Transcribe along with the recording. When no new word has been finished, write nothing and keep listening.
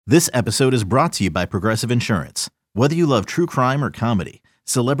This episode is brought to you by Progressive Insurance. Whether you love true crime or comedy,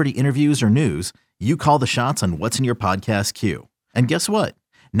 celebrity interviews or news, you call the shots on what's in your podcast queue. And guess what?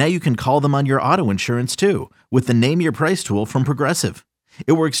 Now you can call them on your auto insurance too with the Name Your Price tool from Progressive.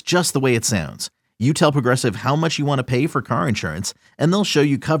 It works just the way it sounds. You tell Progressive how much you want to pay for car insurance, and they'll show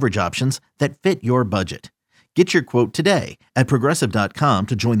you coverage options that fit your budget. Get your quote today at Progressive.com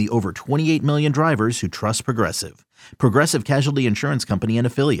to join the over 28 million drivers who trust Progressive. Progressive Casualty Insurance Company and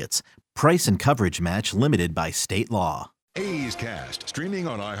Affiliates. Price and coverage match limited by state law. A's Cast, streaming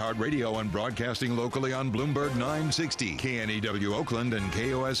on iHeartRadio and broadcasting locally on Bloomberg 960, KNEW Oakland, and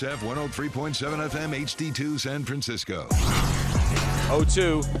KOSF 103.7 FM HD2 San Francisco.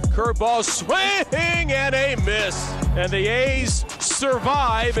 0-2, curveball swing and a miss. And the A's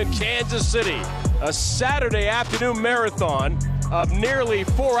survive in Kansas City. A Saturday afternoon marathon of nearly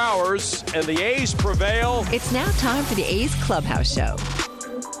 4 hours, and the A's prevail. It's now time for the A's Clubhouse Show.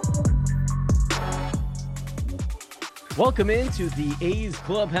 Welcome into the A's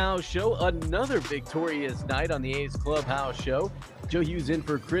Clubhouse Show. Another victorious night on the A's Clubhouse Show. Joe Hughes in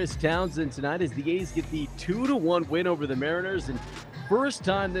for Chris Townsend tonight as the A's get the 2-1 win over the Mariners. And first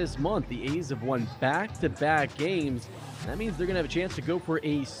time this month, the A's have won back-to-back games. That means they're going to have a chance to go for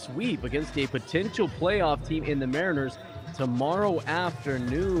a sweep against a potential playoff team in the Mariners tomorrow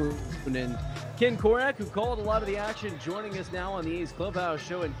afternoon. And Ken Korach, who called a lot of the action, joining us now on the A's Clubhouse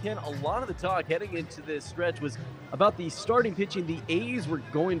Show. And Ken, a lot of the talk heading into this stretch was about the starting pitching the A's were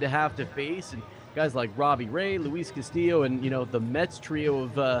going to have to face, and guys like Robbie Ray, Luis Castillo, and the Mets trio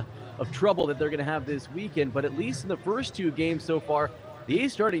of trouble that they're going to have this weekend. But at least in the first two games so far, the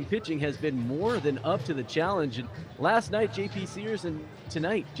A's starting pitching has been more than up to the challenge. And last night, J.P. Sears, and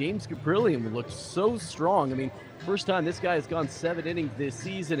tonight, James Kaprielian looked so strong. I mean, first time this guy has gone 7 innings this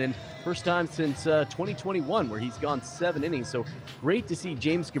season, and first time since 2021 where he's gone 7 innings. So great to see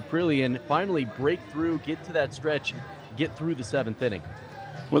James Kaprielian finally break through, get to that stretch, get through the 7th inning.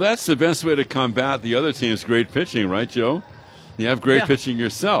 Well, that's the best way to combat the other team's great pitching, right, Joe? You have great pitching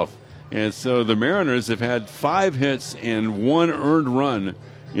yourself. And so the Mariners have had 5 hits and 1 earned run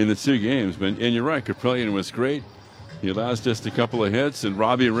in the 2 games. And you're right, Kaprielian was great. He allows just a couple of hits, and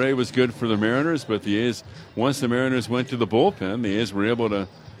Robbie Ray was good for the Mariners. But the A's, once the Mariners went to the bullpen, the A's were able to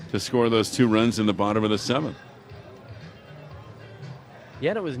score those 2 runs in the bottom of the 7th. Yeah,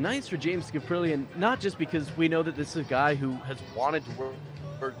 and it was nice for James Kaprielian, not just because we know that this is a guy who has wanted to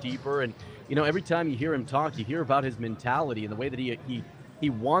work deeper. And, every time you hear him talk, you hear about his mentality and the way that he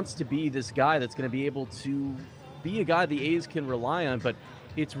wants to be this guy that's going to be able to be a guy the A's can rely on. But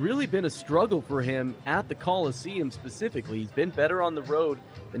it's really been a struggle for him at the Coliseum specifically. He's been better on the road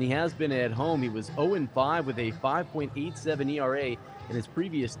than he has been at home. He was 0-5 with a 5.87 ERA in his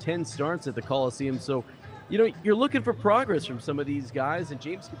previous 10 starts at the Coliseum. So, you're looking for progress from some of these guys. And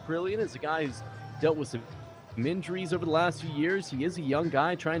James Kaprielian is a guy who's dealt with some injuries over the last few years. He is a young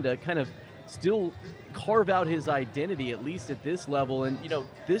guy trying to kind of still carve out his identity, at least at this level. And,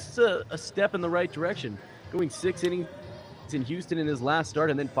 this is a step in the right direction. Going 6 innings in Houston in his last start,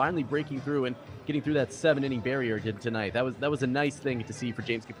 and then finally breaking through and getting through that 7-inning barrier tonight. That was a nice thing to see for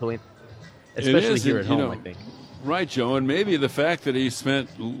James Kaprielian, especially here at home, I think. Right, Joe, and maybe the fact that he spent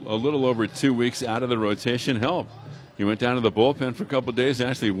a little over 2 weeks out of the rotation helped. He went down to the bullpen for a couple of days,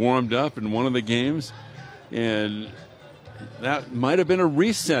 actually warmed up in one of the games, and that might have been a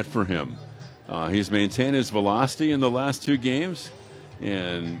reset for him. He's maintained his velocity in the last 2 games.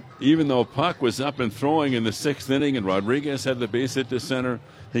 And even though Puck was up and throwing in the 6th inning and Rodriguez had the base hit to center,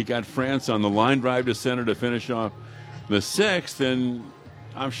 he got France on the line drive to center to finish off the 6th. And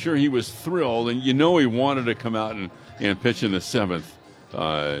I'm sure he was thrilled. And he wanted to come out and pitch in the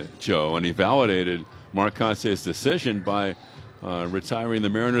 7th, Joe. And he validated Mark Kotze's decision by retiring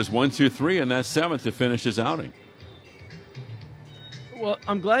the Mariners 1-2-3 in that 7th to finish his outing. Well,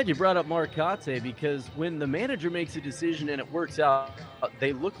 I'm glad you brought up Mark Kotze, because when the manager makes a decision and it works out,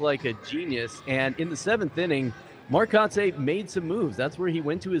 they look like a genius. And in the 7th inning, Mark Kotze made some moves. That's where he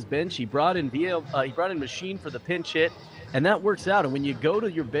went to his bench. He brought in Machine for the pinch hit, and that works out. And when you go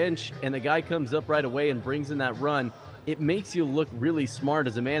to your bench and the guy comes up right away and brings in that run, it makes you look really smart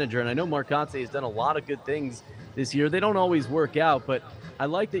as a manager. And I know Mark Kotze has done a lot of good things this year. They don't always work out, but I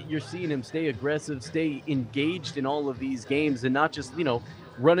like that you're seeing him stay aggressive, stay engaged in all of these games, and not just,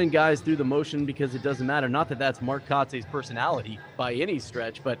 running guys through the motion because it doesn't matter. Not that that's Mark Kotze's personality by any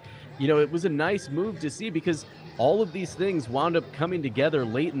stretch, but, it was a nice move to see because all of these things wound up coming together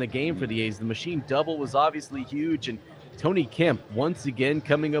late in the game for the A's. The Machine double was obviously huge, and Tony Kemp once again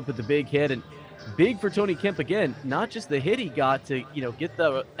coming up with the big hit. And big for Tony Kemp again, not just the hit he got to, get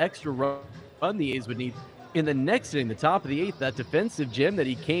the extra run the A's would need, in the next inning, the top of the 8th, that defensive gem that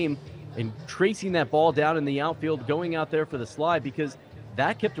he came and tracing that ball down in the outfield, going out there for the slide, because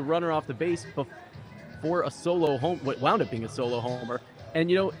that kept a runner off the base before a solo home, what wound up being a solo homer.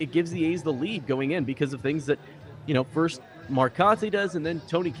 And, it gives the A's the lead going in because of things that, first Marcotte does and then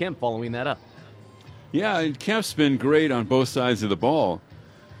Tony Kemp following that up. Yeah, and Kemp's been great on both sides of the ball.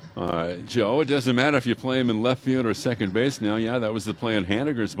 Joe, it doesn't matter if you play him in left field or second base now. Yeah, that was the play on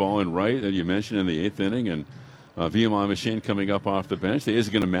Haniger's ball in right that you mentioned in the 8th inning. And Viamon Machine coming up off the bench. The A's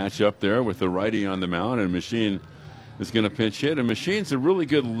are going to match up there with the righty on the mound, and Machine is going to pinch hit. And Machine's a really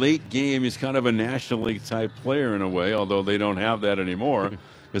good late game. He's kind of a National League type player in a way, although they don't have that anymore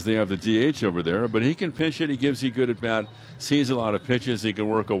because they have the DH over there. But he can pinch hit. He gives you good at bat, sees a lot of pitches. He can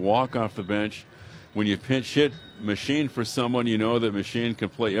work a walk off the bench. When you pinch hit Machine for someone, you know that Machine can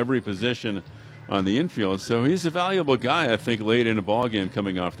play every position on the infield. So he's a valuable guy, I think, late in a ball game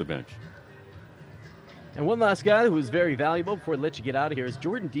coming off the bench. And one last guy who was very valuable before I let you get out of here is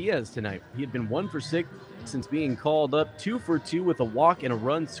Jordan Diaz tonight. He had been 1 for 6 since being called up, 2 for 2 with a walk and a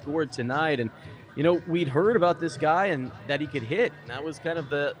run scored tonight. And, we'd heard about this guy and that he could hit. And that was kind of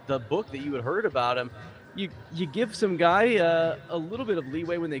the book that you had heard about him. You give some guy a little bit of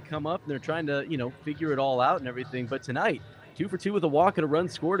leeway when they come up and they're trying to, figure it all out and everything. But tonight, 2 for 2 with a walk and a run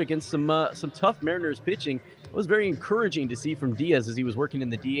scored against some tough Mariners pitching. It was very encouraging to see from Diaz as he was working in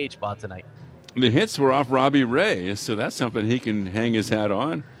the DH spot tonight. The hits were off Robbie Ray, so that's something he can hang his hat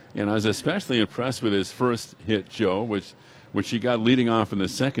on. And I was especially impressed with his first hit, Joe, which he got leading off in the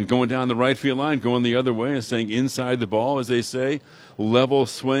second, going down the right field line, going the other way and staying inside the ball, as they say. Level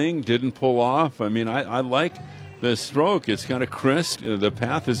swing, didn't pull off. I mean, I like the stroke. It's kind of crisp. The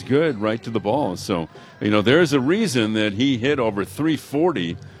path is good right to the ball. So, there's a reason that he hit over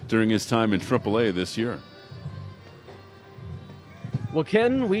 340 during his time in AAA this year. Well,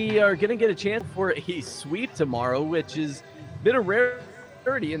 Ken, we are going to get a chance for a sweep tomorrow, which is a bit of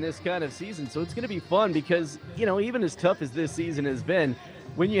rarity in this kind of season. So it's going to be fun because, even as tough as this season has been,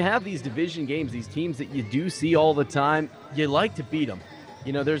 when you have these division games, these teams that you do see all the time, you like to beat them.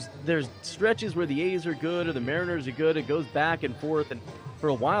 There's stretches where the A's are good or the Mariners are good. It goes back and forth. And for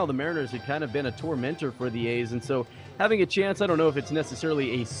a while, the Mariners had kind of been a tormentor for the A's. And so having a chance, I don't know if it's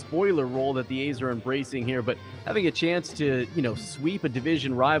necessarily a spoiler role that the A's are embracing here, but having a chance to, sweep a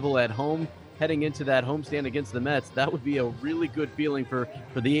division rival at home, heading into that homestand against the Mets, that would be a really good feeling for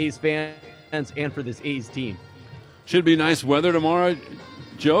the A's fans and for this A's team. Should be nice weather tomorrow.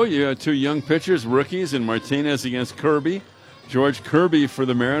 Joe, you have 2 young pitchers, rookies, and Martinez against Kirby. George Kirby for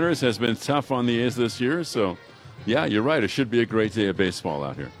the Mariners has been tough on the A's this year. So, yeah, you're right. It should be a great day of baseball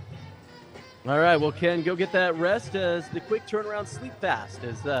out here. All right, well, Ken, go get that rest. As the quick turnaround, sleep fast,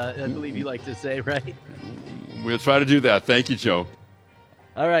 as I believe you like to say, right? We'll try to do that. Thank you, Joe.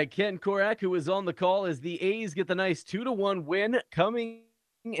 All right, Ken Korak, who was on the call as the A's get the nice 2-1 win, coming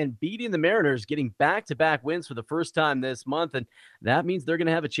and beating the Mariners, getting back-to-back wins for the first time this month. And that means they're going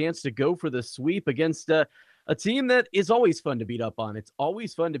to have a chance to go for the sweep against a team that is always fun to beat up on. It's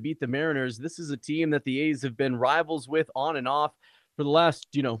always fun to beat the Mariners. This is a team that the A's have been rivals with on and off for the last,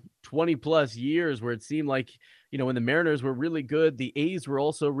 20-plus years, where it seemed like, when the Mariners were really good, the A's were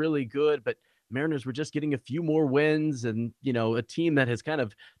also really good, but Mariners were just getting a few more wins and, a team that has kind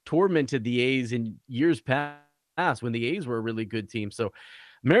of tormented the A's in years past when the A's were a really good team. So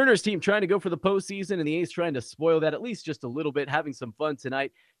Mariners team trying to go for the postseason, and the A's trying to spoil that at least just a little bit, having some fun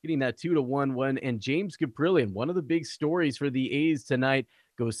tonight, getting that 2-1 win. And James Kaprielian, one of the big stories for the A's tonight,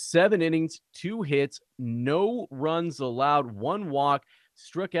 goes 7 innings, 2 hits, no runs allowed, 1 walk,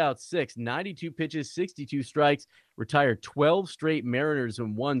 struck out 6, 92 pitches, 62 strikes, retired 12 straight Mariners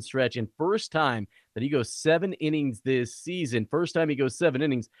in one stretch, and first time that he goes 7 innings this season. First time he goes 7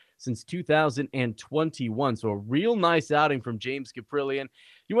 innings since 2021. So a real nice outing from James Kaprielian.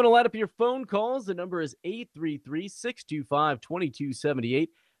 You want to light up your phone calls? The number is 833-625-2278.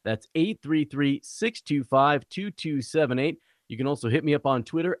 That's 833-625-2278. You can also hit me up on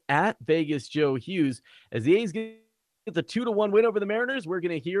Twitter at Vegas Joe Hughes. As the A's get the 2-1 win over the Mariners, we're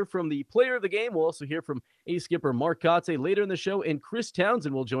going to hear from the player of the game. We'll also hear from A's skipper Mark Kotsay later in the show, and Chris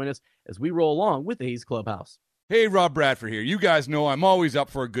Townsend will join us as we roll along with A's Clubhouse. Hey, Rob Bradford here. You guys know I'm always up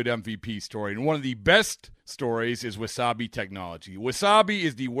for a good MVP story, and one of the best stories is Wasabi Technology. Wasabi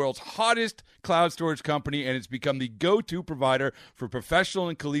is the world's hottest cloud storage company, and it's become the go-to provider for professional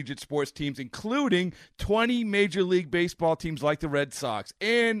and collegiate sports teams, including 20 Major League Baseball teams like the Red Sox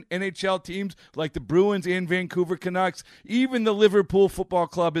and NHL teams like the Bruins and Vancouver Canucks. Even the Liverpool Football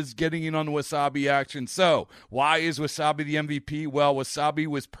Club is getting in on the Wasabi action. So, why is Wasabi the MVP? Well, Wasabi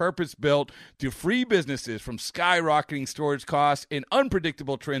was purpose-built to free businesses from skyrocketing storage costs and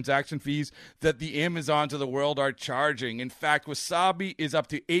unpredictable transaction fees that the Amazons of the world are charging. In fact, Wasabi is up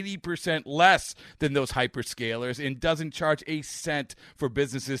to 80% less than those hyperscalers and doesn't charge a cent for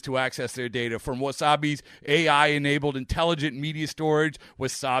businesses to access their data. From Wasabi's AI-enabled intelligent media storage,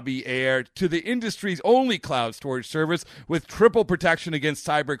 Wasabi Air, to the industry's only cloud storage service with triple protection against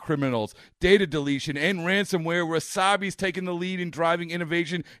cyber criminals, data deletion, and ransomware, Wasabi's taken the lead in driving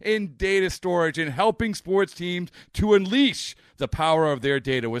innovation in data storage and helping sports teams to unleash the power of their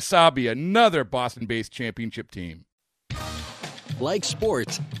data. Wasabi, another Boston-based championship team. Like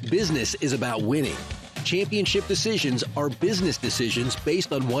sports, business is about winning. Championship decisions are business decisions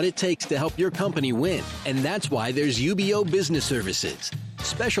based on what it takes to help your company win. And that's why there's UBO Business Services,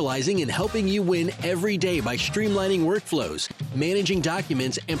 specializing in helping you win every day by streamlining workflows, managing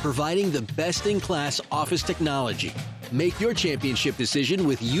documents, and providing the best-in-class office technology. Make your championship decision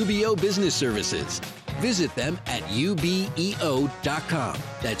with UBO Business Services. Visit them at ubeo.com.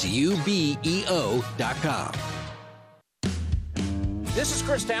 That's ubeo.com. This is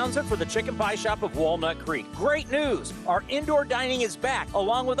Chris Townsend for the Chicken Pie Shop of Walnut Creek. Great news! Our indoor dining is back,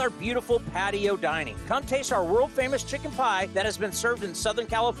 along with our beautiful patio dining. Come taste our world-famous chicken pie that has been served in Southern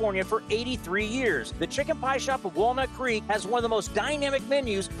California for 83 years. The Chicken Pie Shop of Walnut Creek has one of the most dynamic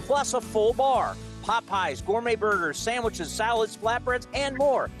menus, plus a full bar. Pot pies, gourmet burgers, sandwiches, salads, flatbreads, and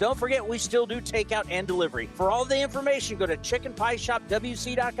more. Don't forget, we still do takeout and delivery. For all the information, go to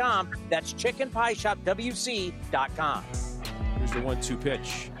chickenpieshopwc.com. That's chickenpieshopwc.com. Here's the 1-2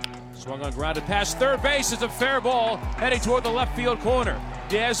 pitch. Swung on grounded past third base. It's a fair ball heading toward the left field corner.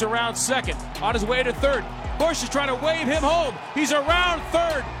 Diaz around second. On his way to third. Bush is trying to wave him home. He's around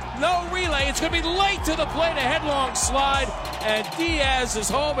third. No relay. It's going to be late to the plate. A headlong slide. And Diaz is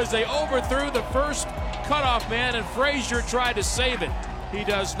home as they overthrew the first cutoff man, and Frazier tried to save it. He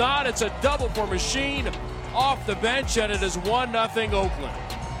does not. It's a double for Machine off the bench, and it is 1-0 Oakland.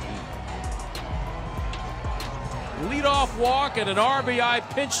 Leadoff walk and an RBI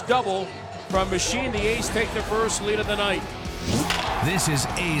pinch double from Machine. The A's take the first lead of the night. This is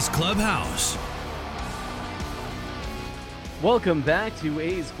A's Clubhouse. Welcome back to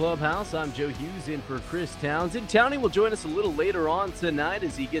A's Clubhouse. I'm Joe Hughes in for Chris Townsend. Townie will join us a little later on tonight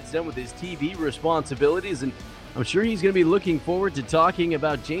as he gets done with his TV responsibilities, and I'm sure he's going to be looking forward to talking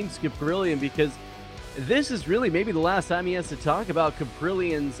about James Kaprielian, because this is really maybe the last time he has to talk about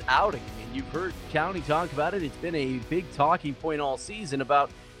Kaprielian's outing. I mean, you've heard Townie talk about it. It's been a big talking point all season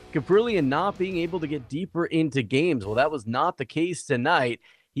about Kaprielian not being able to get deeper into games. Well, that was not the case tonight.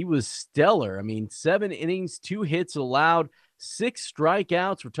 He was stellar. I mean, 7 innings, 2 hits allowed, 6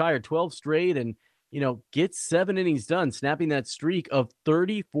 strikeouts, retired 12 straight, and, gets 7 innings done, snapping that streak of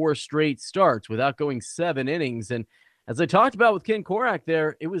 34 straight starts without going 7 innings. And as I talked about with Ken Korak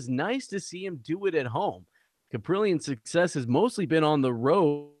there, it was nice to see him do it at home. Kaprielian's success has mostly been on the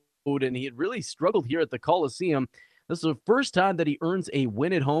road, and he had really struggled here at the Coliseum. This is the first time that he earns a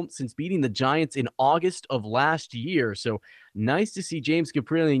win at home since beating the Giants in August of last year. So nice to see James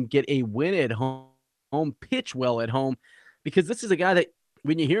Kaprielian get a win at home, pitch well at home, because this is a guy that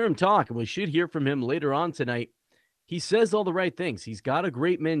when you hear him talk, and we should hear from him later on tonight, he says all the right things. He's got a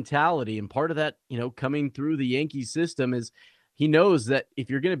great mentality, and part of that, coming through the Yankee system is he knows that if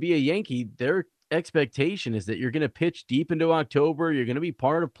you're going to be a Yankee, their expectation is that you're going to pitch deep into October, you're going to be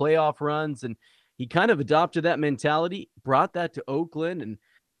part of playoff runs, and he kind of adopted that mentality, brought that to Oakland, and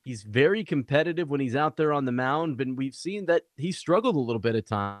he's very competitive when he's out there on the mound, but we've seen that he struggled a little bit at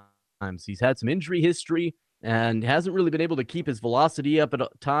times. He's had some injury history and hasn't really been able to keep his velocity up at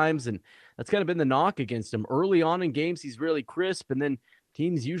times, and that's kind of been the knock against him. Early on in games, he's really crisp, and then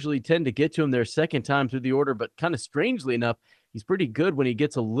teams usually tend to get to him their second time through the order, but kind of strangely enough, he's pretty good when he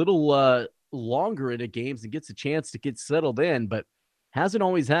gets a little longer into games and gets a chance to get settled in, but hasn't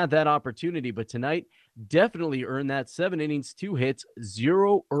always had that opportunity. But tonight, definitely earned that. 7 innings, 2 hits,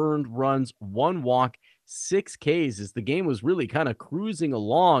 0 earned runs, 1 walk, 6 Ks, as the game was really kind of cruising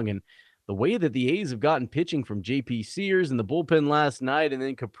along. And the way that the A's have gotten pitching from J.P. Sears in the bullpen last night and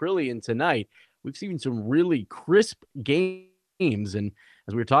then Kaprielian tonight, we've seen some really crisp games. And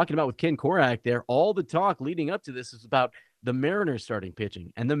as we were talking about with Ken Korak there, all the talk leading up to this is about the Mariners starting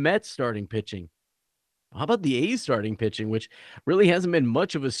pitching and the Mets starting pitching. How about the A's starting pitching, which really hasn't been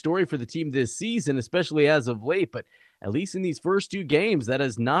much of a story for the team this season, especially as of late, but at least in these first 2 games, that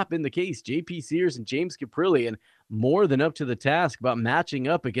has not been the case. J.P. Sears and James Kaprielian more than up to the task about matching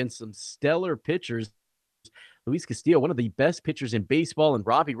up against some stellar pitchers. Luis Castillo, one of the best pitchers in baseball, and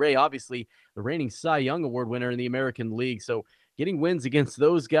Robbie Ray, obviously the reigning Cy Young Award winner in the American League. So getting wins against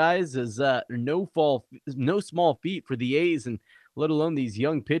those guys is no small feat for the A's, and let alone these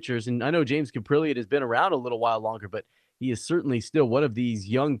young pitchers. And I know James Kaprielian has been around a little while longer, but he is certainly still one of these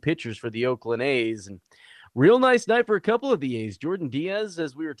young pitchers for the Oakland A's. And real nice night for a couple of the A's. Jordan Diaz,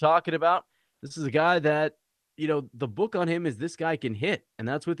 as we were talking about, this is a guy that, the book on him is this guy can hit. And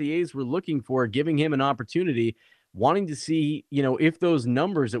that's what the A's were looking for, giving him an opportunity, wanting to see, if those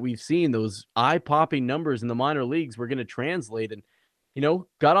numbers that we've seen, those eye-popping numbers in the minor leagues were going to translate. And,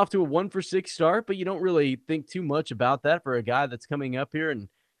 got off to a 1-for-6 start, but you don't really think too much about that for a guy that's coming up here and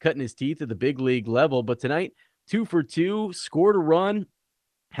cutting his teeth at the big league level. But tonight, 2 for 2, scored a run,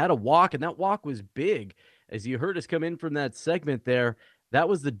 had a walk, and that walk was big. As you heard us come in from that segment there, that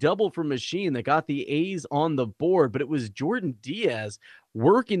was the double for Machine that got the A's on the board, but it was Jordan Diaz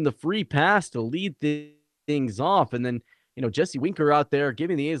working the free pass to lead things off. And then, Jesse Winker out there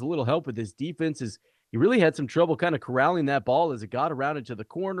giving the A's a little help with his defense. He really had some trouble kind of corralling that ball as it got around into the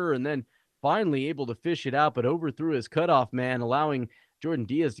corner, and then finally able to fish it out, but overthrew his cutoff man, allowing Jordan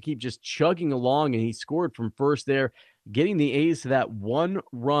Diaz to keep just chugging along, and he scored from first there, getting the A's to that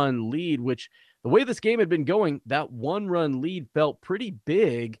 1-run lead, which the way this game had been going, that 1-run lead felt pretty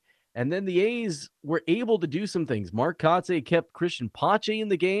big. And then the A's were able to do some things. Mark Kotsay kept Christian Pache in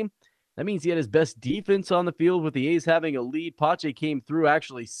the game. That means he had his best defense on the field with the A's having a lead. Pache came through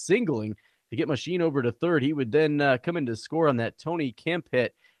actually singling to get Machine over to third. He would then come in to score on that Tony Kemp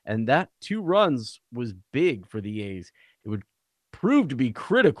hit. And that 2 runs was big for the A's. It would prove to be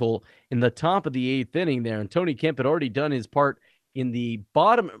critical in the top of the 8th inning there. And Tony Kemp had already done his part in the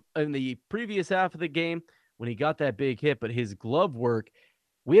previous half of the game when he got that big hit, but his glove work,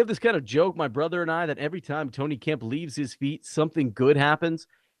 we have this kind of joke, my brother and I, that every time Tony Kemp leaves his feet, something good happens.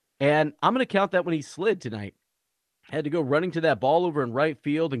 And I'm going to count that when he slid tonight. Had to go running to that ball over in right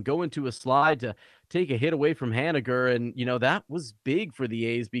field and go into a slide to take a hit away from Haniger. And, that was big for the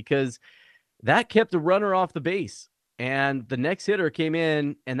A's because that kept the runner off the base. And the next hitter came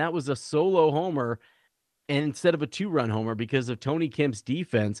in, and that was a solo homer, and instead of a 2-run homer because of Tony Kemp's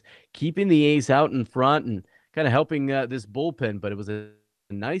defense, keeping the A's out in front and kind of helping this bullpen. But it was a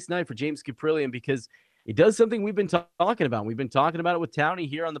nice night for James Kaprielian because it does something we've been talking about. We've been talking about it with Townie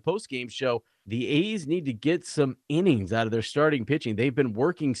here on the postgame show. The A's need to get some innings out of their starting pitching. They've been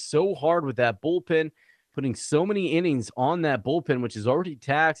working so hard with that bullpen, putting so many innings on that bullpen, which is already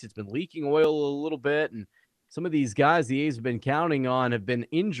taxed. It's been leaking oil a little bit, and some of these guys the A's have been counting on have been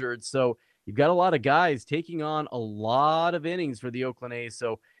injured. So you've got a lot of guys taking on a lot of innings for the Oakland A's.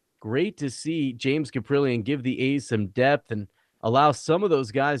 So great to see James Kaprielian give the A's some depth and allow some of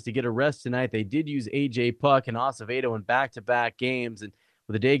those guys to get a rest tonight. They did use A.J. Puck and Acevedo in back-to-back games. And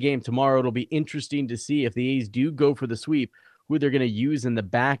with a day game tomorrow, it'll be interesting to see if the A's do go for the sweep, who they're going to use in the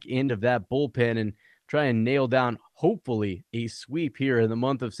back end of that bullpen and try and nail down, hopefully, a sweep here in the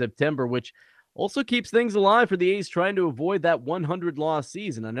month of September, which also keeps things alive for the A's trying to avoid that 100-loss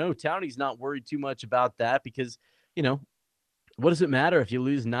season. I know Townie's not worried too much about that because, what does it matter if you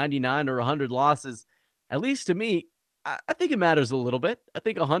lose 99 or 100 losses? At least to me, I think it matters a little bit. I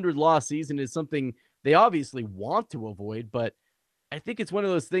think a 100-loss season is something they obviously want to avoid, but I think it's one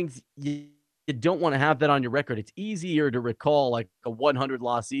of those things you don't want to have that on your record. It's easier to recall like a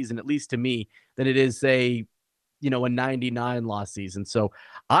 100-loss season, at least to me, than it is, say, a 99-loss season. So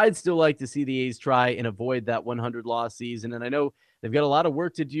I'd still like to see the A's try and avoid that 100-loss season. And I know they've got a lot of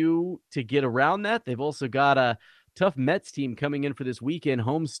work to do to get around that. They've also got a tough Mets team coming in for this weekend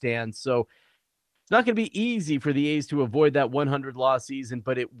homestand. So it's not going to be easy for the A's to avoid that 100-loss season,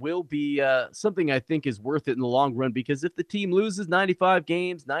 but it will be something I think is worth it in the long run, because if the team loses 95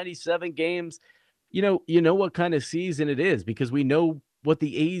 games, 97 games, you know what kind of season it is, because we know what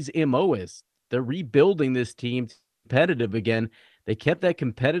the A's MO is. They're rebuilding this team competitive again. They kept that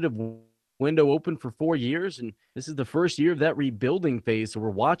competitive window open for 4 years, and this is the first year of that rebuilding phase. So we're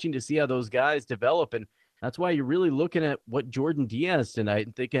watching to see how those guys develop, and that's why you're really looking at what Jordan Diaz tonight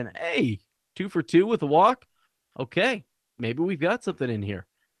and thinking, hey, 2 for 2 with a walk? Okay, maybe we've got something in here.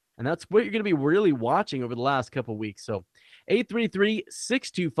 And that's what you're going to be really watching over the last couple of weeks. So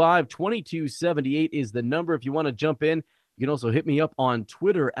 833-625-2278 is the number if you want to jump in. You can also hit me up on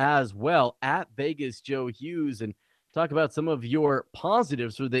Twitter as well, at Vegas Joe Hughes, and talk about some of your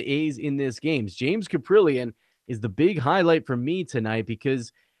positives for the A's in this game. James Kaprielian is the big highlight for me tonight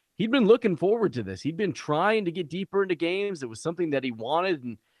because he'd been looking forward to this. He'd been trying to get deeper into games. It was something that he wanted,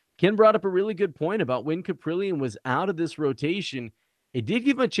 and Ken brought up a really good point about when Kaprielian was out of this rotation. It did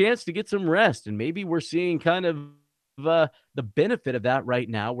give him a chance to get some rest, and maybe we're seeing kind of the benefit of that right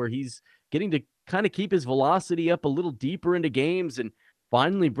now, where he's getting to kind of keep his velocity up a little deeper into games and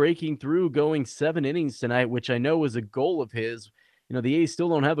finally breaking through, going 7 innings tonight, which I know was a goal of his. The A's still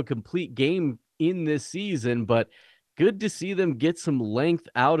don't have a complete game in this season, but good to see them get some length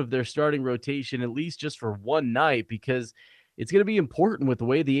out of their starting rotation, at least just for one night, because it's going to be important with the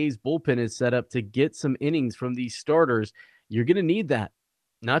way the A's bullpen is set up to get some innings from these starters. You're going to need that.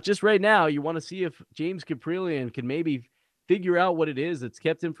 Not just right now. You want to see if James Kaprielian can maybe figure out what it is that's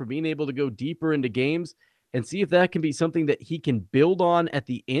kept him from being able to go deeper into games and see if that can be something that he can build on at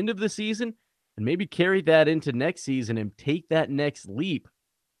the end of the season and maybe carry that into next season and take that next leap.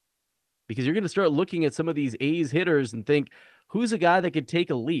 Because you're going to start looking at some of these A's hitters and think, who's a guy that could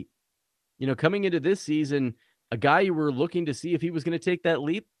take a leap? Coming into this season, a guy you were looking to see if he was going to take that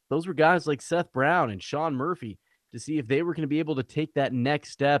leap, those were guys like Seth Brown and Sean Murphy, to see if they were going to be able to take that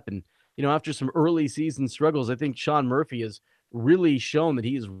next step. And, after some early season struggles, I think Sean Murphy has really shown that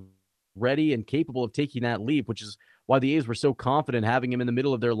he is ready and capable of taking that leap, which is why the A's were so confident having him in the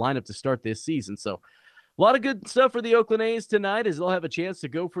middle of their lineup to start this season. So a lot of good stuff for the Oakland A's tonight, as they'll have a chance to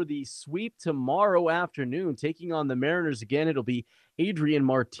go for the sweep tomorrow afternoon, taking on the Mariners again. It'll be Adrian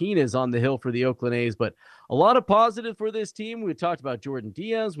Martinez on the hill for the Oakland A's, but a lot of positive for this team. We talked about Jordan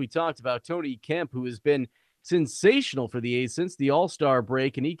Diaz. We talked about Tony Kemp, who has been sensational for the A's since the All-Star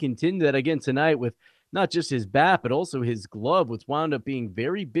break, and he continued that again tonight with not just his bat, but also his glove, which wound up being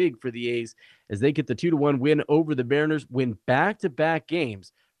very big for the A's as they get the 2-1 win over the Mariners, win back-to-back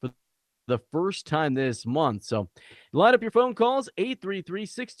games for the first time this month. So line up your phone calls.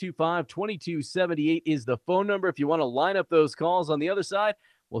 833-625-2278 is the phone number. If you want to line up those calls on the other side,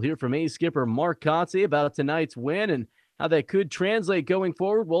 we'll hear from A's skipper Mark Kotsay about tonight's win and how that could translate going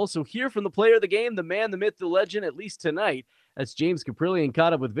forward. We'll also hear from the player of the game, the man, the myth, the legend, at least tonight. That's James Kaprielian,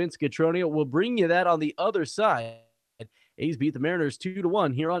 caught up with Vince Cotroneo. We'll bring you that on the other side. A's beat the Mariners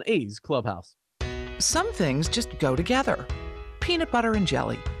 2-1 here on A's Clubhouse. Some things just go together. Peanut butter and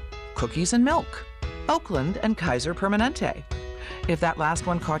jelly, cookies and milk, Oakland and Kaiser Permanente. If that last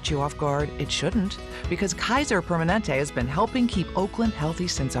one caught you off guard, it shouldn't, because Kaiser Permanente has been helping keep Oakland healthy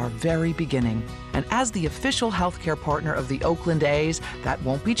since our very beginning. And as the official healthcare partner of the Oakland A's, that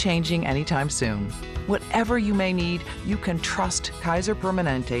won't be changing anytime soon. Whatever you may need, you can trust Kaiser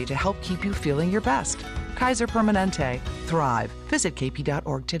Permanente to help keep you feeling your best. Kaiser Permanente. Thrive. Visit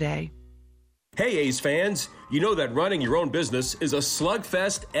kp.org today. Hey A's fans, you know that running your own business is a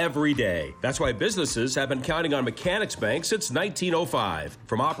slugfest every day. That's why businesses have been counting on Mechanics Bank since 1905.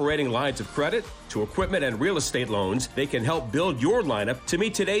 From operating lines of credit to equipment and real estate loans, they can help build your lineup to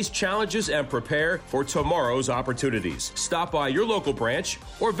meet today's challenges and prepare for tomorrow's opportunities. Stop by your local branch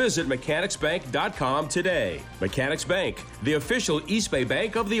or visit mechanicsbank.com today. Mechanics Bank, the official East Bay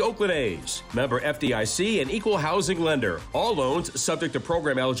bank of the Oakland A's. Member FDIC and equal housing lender. All loans subject to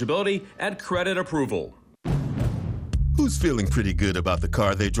program eligibility and credit approval. Who's feeling pretty good about the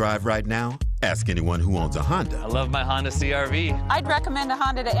car they drive right now? Ask anyone who owns a Honda. I love my Honda CR-V. I'd recommend a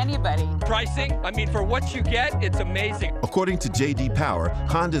Honda to anybody. Pricing? I mean, for what you get, it's amazing. According to J.D. Power,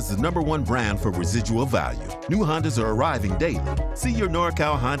 Honda is the #1 brand for residual value. New Hondas are arriving daily. See your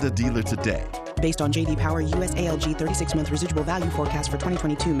NorCal Honda dealer today. Based on J.D. Power US ALG 36-month residual value forecast for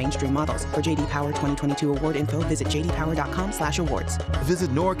 2022 mainstream models. For J.D. Power 2022 award info, visit jdpower.com/awards. Visit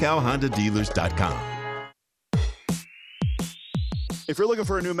NorCalHondaDealers.com. If you're looking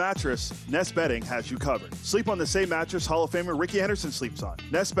for a new mattress, Nest Bedding has you covered. Sleep on the same mattress Hall of Famer Ricky Henderson sleeps on.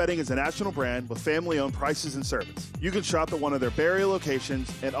 Nest Bedding is a national brand with family-owned prices and service. You can shop at one of their Barrier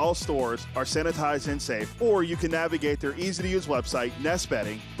locations, and all stores are sanitized and safe, or you can navigate their easy-to-use website,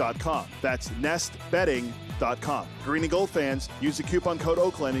 nestbedding.com. That's nestbedding.com. Green and gold fans, use the coupon code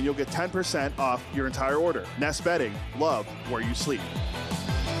Oakland and you'll get 10% off your entire order. Nest Bedding, love where you sleep.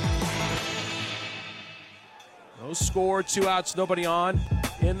 No score, 2 outs, nobody on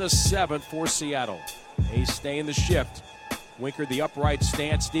in the 7th for Seattle. A's stay in the shift. Winker, the upright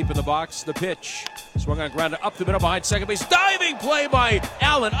stance, deep in the box. The pitch. Swung on ground up the middle behind second base. Diving play by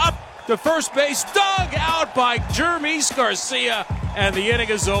Allen. Up to first base. Dug out by Jermis Garcia. And the inning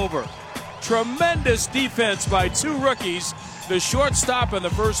is over. Tremendous defense by 2 rookies. The shortstop and the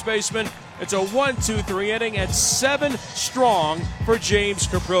first baseman. It's a 1-2-3 inning and 7 strong for James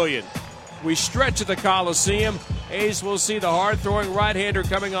Kaprielian. We stretch at the Coliseum. A's will see the hard-throwing right-hander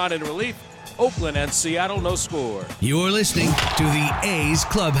coming on in relief. Oakland and Seattle, no score. You're listening to the A's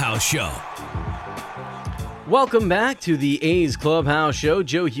Clubhouse Show. Welcome back to the A's Clubhouse Show.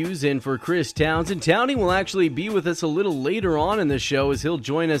 Joe Hughes in for Chris Townsend. Townie will actually be with us a little later on in the show as he'll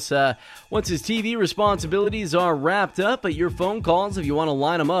join us once his TV responsibilities are wrapped up. But your phone calls, if you want to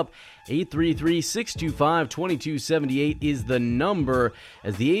line them up, 833-625-2278 is the number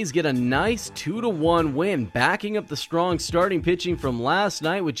as the A's get a nice 2-1 win, backing up the strong starting pitching from last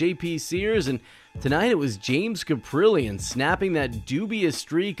night with J.P. Sears and Tonight it was James Kaprielian snapping that dubious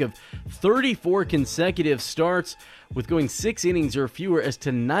streak of 34 consecutive starts with going 6 innings or fewer, as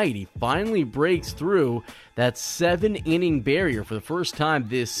tonight he finally breaks through that 7-inning barrier for the first time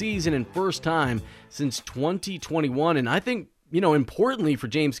this season and first time since 2021. And I think, importantly for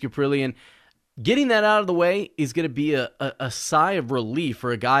James Kaprielian, getting that out of the way is going to be a sigh of relief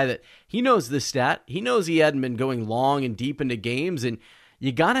for a guy that he knows this stat. He knows he hadn't been going long and deep into games, and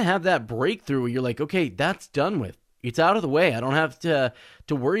you got to have that breakthrough where you're like, okay, that's done with. It's out of the way. I don't have to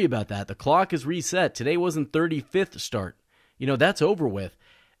worry about that. The clock is reset. Today wasn't 35th start. That's over with.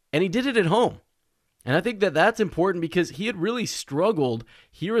 And he did it at home. And I think that that's important because he had really struggled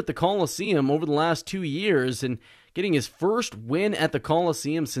here at the Coliseum over the last 2 years, and getting his first win at the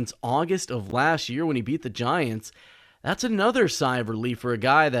Coliseum since August of last year when he beat the Giants, that's another sigh of relief for a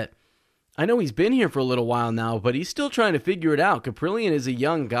guy that, I know he's been here for a little while now, but he's still trying to figure it out. Kaprielian is a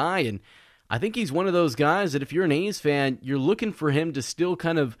young guy, and I think he's one of those guys that if you're an A's fan, you're looking for him to still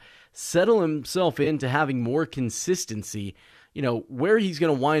kind of settle himself into having more consistency. Where he's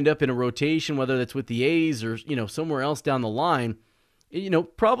going to wind up in a rotation, whether that's with the A's or, somewhere else down the line,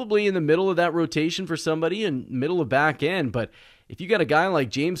 probably in the middle of that rotation for somebody and middle of back end. But if you got a guy like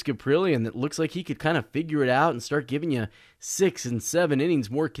James Kaprielian that looks like he could kind of figure it out and start giving you 6 and 7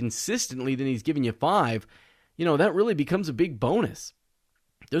 innings more consistently than he's giving you 5, that really becomes a big bonus.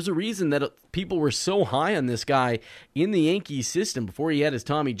 There's a reason that people were so high on this guy in the Yankees system before he had his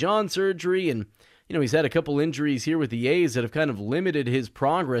Tommy John surgery, and he's had a couple injuries here with the A's that have kind of limited his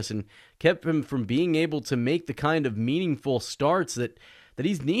progress and kept him from being able to make the kind of meaningful starts that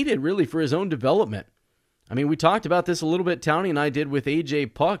he's needed really for his own development. I mean, we talked about this a little bit, Townie and I did, with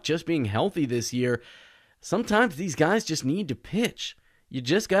AJ Puk just being healthy this year. Sometimes these guys just need to pitch. You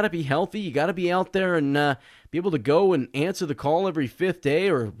just got to be healthy. You got to be out there and be able to go and answer the call every 5th day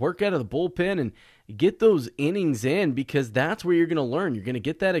or work out of the bullpen and get those innings in, because that's where you're going to learn. You're going to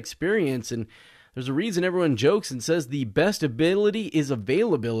get that experience, and there's a reason everyone jokes and says the best ability is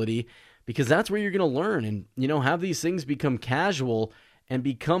availability, because that's where you're going to learn and, have these things become casual and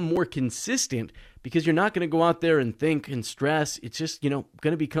become more consistent, because you're not going to go out there and think and stress. It's just, going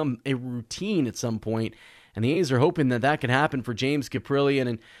to become a routine at some point. And the A's are hoping that can happen for James Kaprielian.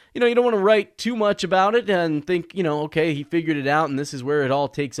 And, you don't want to write too much about it and think, okay, he figured it out and this is where it all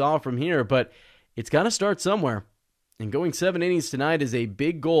takes off from here. But it's got to start somewhere. And going 7 innings tonight is a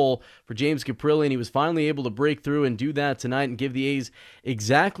big goal for James Kaprielian. He was finally able to break through and do that tonight and give the A's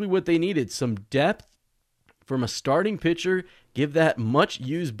exactly what they needed. Some depth from a starting pitcher, give that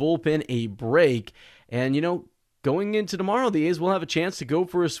much-used bullpen a break. And, going into tomorrow, the A's will have a chance to go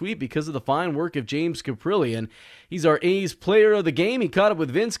for a sweep because of the fine work of James Kaprielian. He's our A's player of the game. He caught up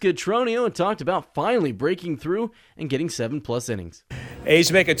with Vince Cotroneo and talked about finally breaking through and getting 7+ innings.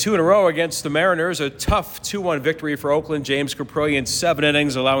 A's make it 2 in a row against the Mariners. A tough 2-1 victory for Oakland. James Kaprielian, 7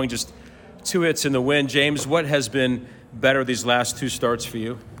 innings, allowing just 2 hits in the win. James, what has been better these last 2 starts for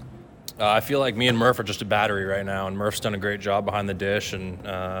you? I feel like me and Murph are just a battery right now, and Murph's done a great job behind the dish,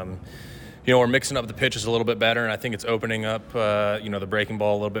 and we're mixing up the pitches a little bit better, and I think it's opening up the breaking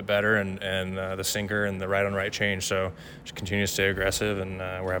ball a little bit better, and the sinker and the right-on-right change. So just continue to stay aggressive, and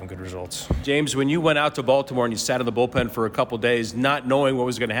we're having good results. James, when you went out to Baltimore and you sat in the bullpen for a couple days, not knowing what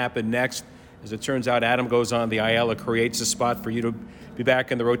was going to happen next, as it turns out, Adam goes on the IL. It creates a spot for you to be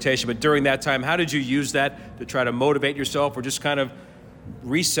back in the rotation. But during that time, how did you use that to try to motivate yourself, or just kind of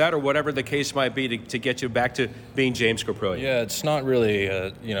reset, or whatever the case might be, to get you back to being James Kaprielian? Yeah, it's not really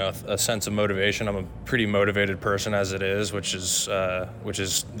a sense of motivation. I'm a pretty motivated person as it is, which is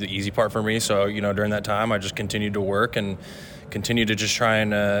the easy part for me. So during that time, I just continued to work and continue to just try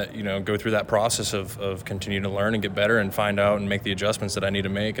and go through that process of continuing to learn and get better and find out and make the adjustments that I need to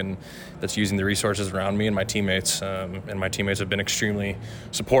make, and that's using the resources around me and my teammates. And my teammates have been extremely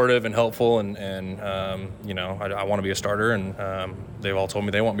supportive and helpful, and I want to be a starter, and they've all told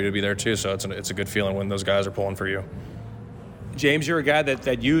me they want me to be there too. So it's a good feeling when those guys are pulling for you. James, you're a guy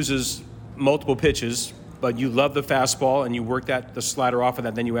that uses multiple pitches, but you love the fastball and you work the slider off of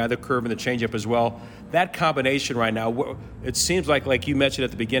that, then you add the curve and the changeup as well. That combination right now, it seems like you mentioned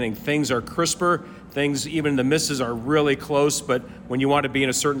at the beginning, things are crisper, things, even the misses are really close, but when you want to be in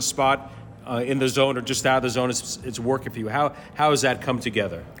a certain spot in the zone or just out of the zone, it's working for you. How has that come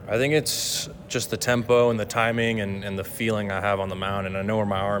together? I think it's just the tempo and the timing and the feeling I have on the mound, and I know where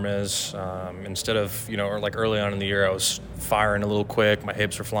my arm is. Instead of, like early on in the year, I was firing a little quick, my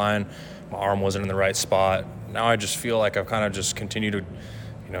hips were flying, my arm wasn't in the right spot. Now I just feel like I've kind of just continued to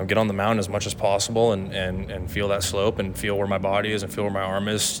get on the mound as much as possible and feel that slope and feel where my body is and feel where my arm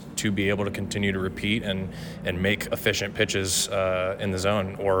is to be able to continue to repeat and make efficient pitches in the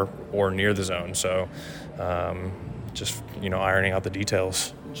zone or near the zone. So just, ironing out the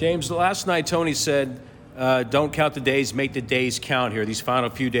details. James, last night Tony said, don't count the days, make the days count here, these final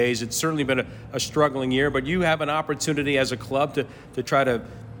few days. It's certainly been a struggling year, but you have an opportunity as a club to try to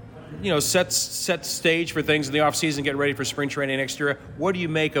set stage for things in the offseason, get ready for spring training next year. What do you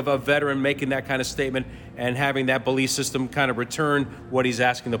make of a veteran making that kind of statement and having that belief system kind of return what he's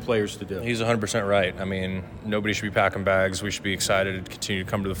asking the players to do? He's 100% right. I mean, nobody should be packing bags. We should be excited to continue to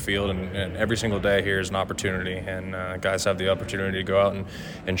come to the field, and every single day here is an opportunity, and guys have the opportunity to go out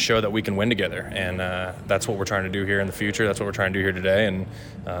and show that we can win together, and that's what we're trying to do here in the future. That's what we're trying to do here today,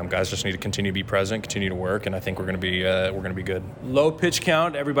 and guys just need to continue to be present, continue to work, and I think we're going to be good. Low pitch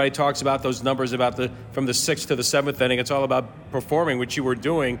count. Everybody talks about those numbers from the 6th to the 7th inning. It's all about performing, which you were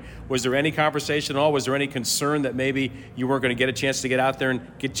doing. Was there any conversation at all? Was there any concern that maybe you weren't going to get a chance to get out there and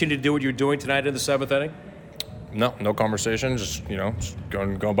continue to do what you're doing tonight in the 7th inning? No conversation. Just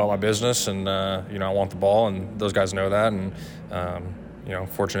go about my business, and I want the ball, and those guys know that, and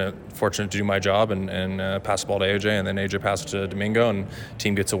fortunate to do my job and pass the ball to AJ, and then AJ passes to Domingo, and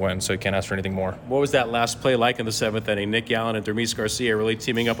team gets a win. So you can't ask for anything more. What was that last play like in the 7th inning? Nick Allen and Dermis Garcia really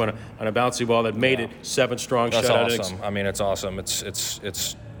teaming up on a bouncy ball that made it 7 strong That's shutout awesome. innings. I mean, it's awesome.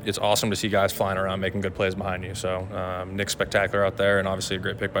 It's awesome to see guys flying around making good plays behind you. So Nick's spectacular out there, and obviously a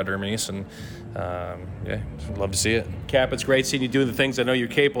great pick by Dermis, and love to see it. Cap, it's great seeing you do the things I know you're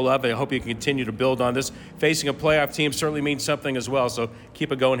capable of. I hope you can continue to build on this. Facing a playoff team certainly means something as well, so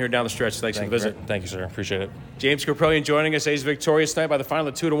keep it going here down the stretch. Thanks for the visit. Thank you, sir. Appreciate it. James Kaprielian joining us. A's victorious tonight by the final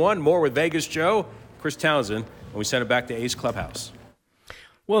of 2-1. More with Vegas Joe, Chris Townsend, and we send it back to A's Clubhouse.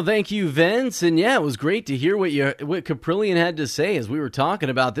 Well, thank you, Vince. And yeah, it was great to hear what Kaprielian had to say as we were talking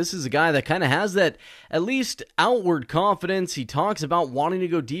about. This is a guy that kind of has that at least outward confidence. He talks about wanting to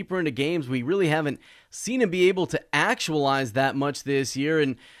go deeper into games. We really haven't seen him be able to actualize that much this year.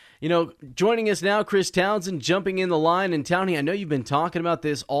 And, joining us now, Chris Townsend, jumping in the line. And Townie, I know you've been talking about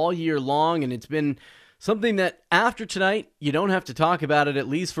this all year long, and it's been something that after tonight, you don't have to talk about it at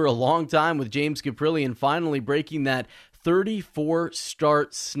least for a long time, with James Kaprielian finally breaking that 34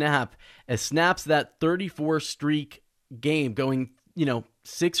 start snap, as snaps that 34 streak game going,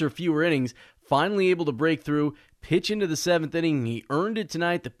 6 or fewer innings, finally able to break through, pitch into the 7th inning. He earned it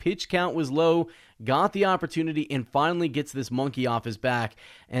tonight. The pitch count was low, got the opportunity, and finally gets this monkey off his back.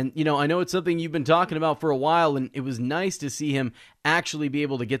 And, I know it's something you've been talking about for a while, and it was nice to see him actually be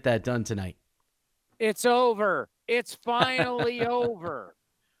able to get that done tonight. It's over. It's finally over.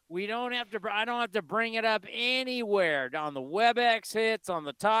 I don't have to bring it up anywhere on the WebEx hits, on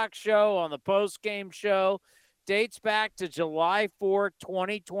the talk show, on the post-game show. Dates back to July 4th,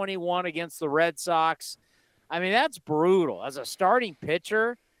 2021 against the Red Sox. I mean, that's brutal. As a starting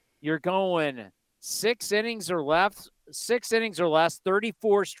pitcher, you're going 6 innings or less,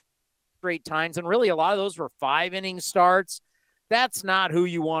 34 straight times. And really a lot of those were 5-inning starts. That's not who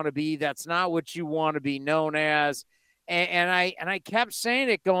you want to be. That's not what you want to be known as. And I kept saying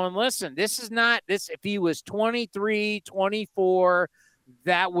it, going, listen, this is not this. If he was 23, 24,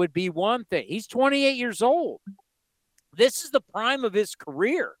 that would be one thing. He's 28 years old. This is the prime of his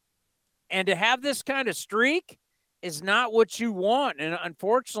career. And to have this kind of streak is not what you want. And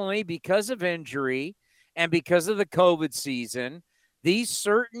unfortunately, because of injury and because of the COVID season, these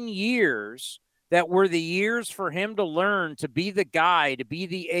certain years that were the years for him to learn to be the guy, to be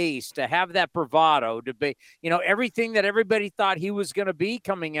the ace, to have that bravado, to be, everything that everybody thought he was going to be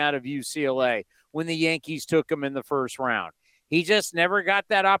coming out of UCLA when the Yankees took him in the first round. He just never got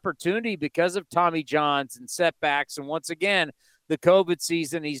that opportunity because of Tommy Johns and setbacks. And once again, the COVID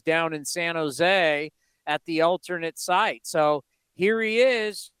season, he's down in San Jose at the alternate site. So here he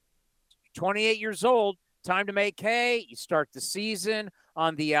is, 28 years old, time to make hay. You start the season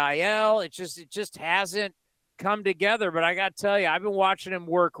on the IL. It just hasn't come together. But I got to tell you, I've been watching him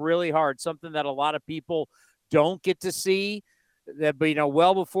work really hard, something that a lot of people don't get to see. That,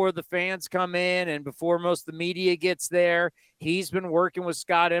 well before the fans come in and before most of the media gets there, he's been working with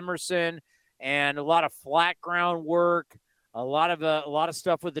Scott Emerson and a lot of flat ground work, a lot of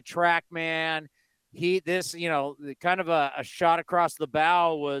stuff with the TrackMan. Kind of a shot across the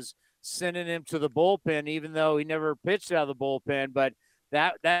bow was sending him to the bullpen, even though he never pitched out of the bullpen. But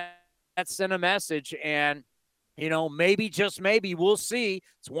that sent a message, and maybe, just maybe, we'll see.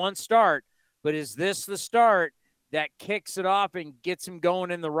 It's one start, but is this the start that kicks it off and gets him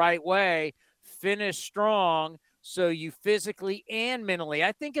going in the right way? Finish strong, so you physically and mentally,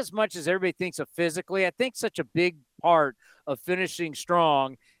 I think, as much as everybody thinks of physically, I think such a big part of finishing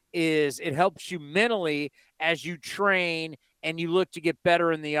strong is it helps you mentally as you train and you look to get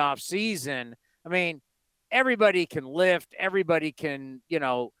better in the off season. I mean, everybody can lift, everybody can,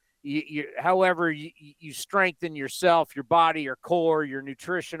 however you strengthen yourself, your body, your core, your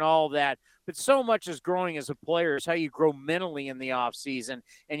nutrition, all that. But so much as growing as a player is how you grow mentally in the off season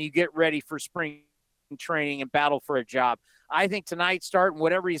and you get ready for spring training and battle for a job. I think tonight's start and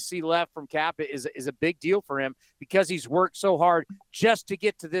whatever you see left from Cap is a big deal for him because he's worked so hard just to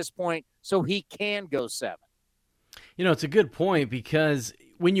get to this point so he can go 7. It's a good point because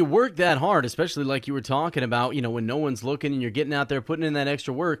when you work that hard, especially like you were talking about, when no one's looking and you're getting out there putting in that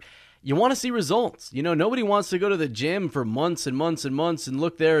extra work, you want to see results. Nobody wants to go to the gym for months and months and months and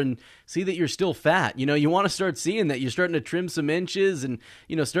look there and see that you're still fat. You want to start seeing that you're starting to trim some inches and,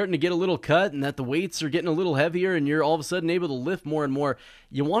 starting to get a little cut and that the weights are getting a little heavier and you're all of a sudden able to lift more and more.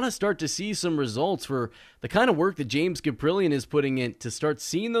 You want to start to see some results for the kind of work that James Kaprielian is putting in to start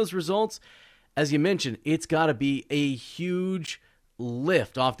seeing those results. As you mentioned, it's got to be a huge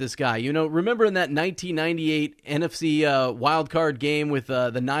lift off this guy. Remember in that 1998 NFC wildcard game with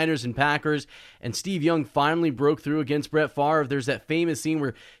the Niners and Packers, and Steve Young finally broke through against Brett Favre? There's that famous scene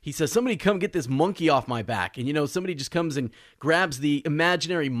where he says, somebody come get this monkey off my back. And, somebody just comes and grabs the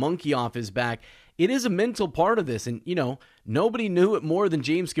imaginary monkey off his back. It is a mental part of this. And, nobody knew it more than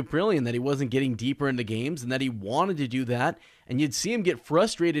James Kaprielian that he wasn't getting deeper into games and that he wanted to do that. And you'd see him get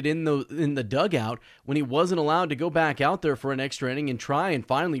frustrated in the dugout when he wasn't allowed to go back out there for an extra inning and try and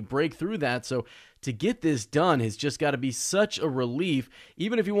finally break through that. So to get this done has just got to be such a relief.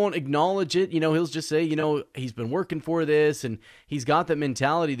 Even if he won't acknowledge it, he'll just say, he's been working for this and he's got that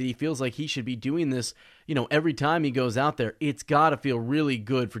mentality that he feels like he should be doing this, every time he goes out there. It's got to feel really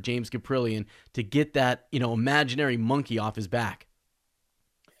good for James Kaprielian to get that, imaginary monkey off his back.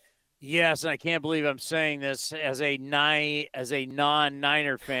 Yes, and I can't believe I'm saying this as a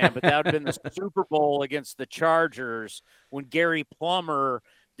non-Niner fan, but that would have been the Super Bowl against the Chargers when Gary Plummer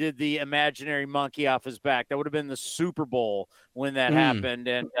did the imaginary monkey off his back. That would have been the Super Bowl when that happened,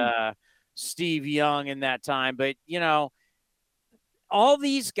 and Steve Young in that time. But, all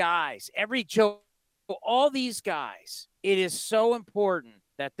these guys, all these guys, it is so important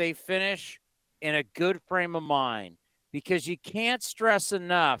that they finish in a good frame of mind because you can't stress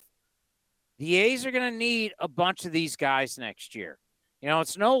enough. The A's are going to need a bunch of these guys next year.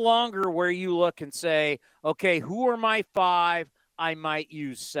 It's no longer where you look and say, okay, who are my 5? I might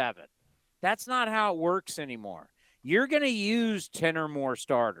use 7. That's not how it works anymore. You're going to use 10 or more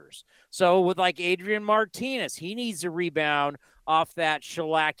starters. So with like Adrian Martinez, he needs a rebound off that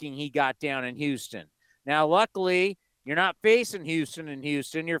shellacking he got down in Houston. Now, luckily, you're not facing Houston in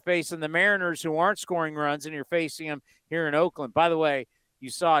Houston. You're facing the Mariners who aren't scoring runs, and you're facing them here in Oakland. By the way, you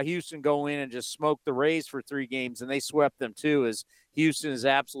saw Houston go in and just smoke the Rays for 3 games, and they swept them too, as Houston is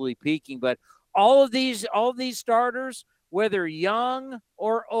absolutely peaking. But all of these starters, whether young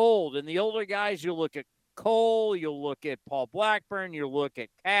or old, and the older guys, you'll look at Cole, you'll look at Paul Blackburn, you'll look at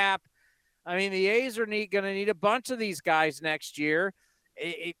Cap. I mean, the A's are going to need a bunch of these guys next year,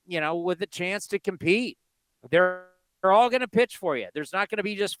 with a chance to compete. They're all going to pitch for you. There's not going to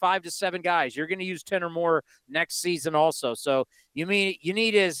be just 5 to 7 guys. You're going to use 10 or more next season also. So you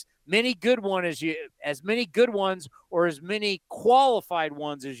need as many good ones or as many qualified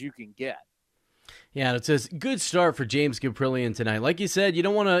ones as you can get. Yeah, it's a good start for James Kaprielian tonight. Like you said, you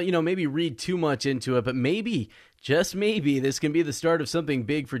don't want to, maybe read too much into it, but maybe, just maybe, this can be the start of something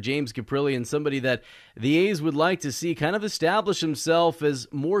big for James Kaprielian, somebody that the A's would like to see kind of establish himself as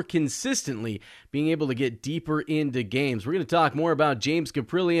more consistently being able to get deeper into games. We're going to talk more about James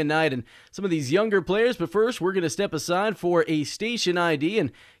Kaprielian tonight and some of these younger players, but first we're going to step aside for a station ID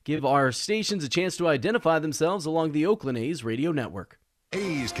and give our stations a chance to identify themselves along the Oakland A's radio network.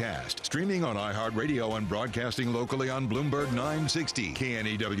 A's Cast, streaming on iHeartRadio and broadcasting locally on Bloomberg 960,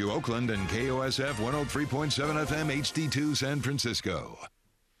 KNEW Oakland, and KOSF 103.7 FM HD2 San Francisco.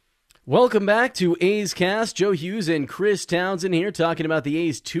 Welcome back to A's Cast. Joe Hughes and Chris Townsend here talking about the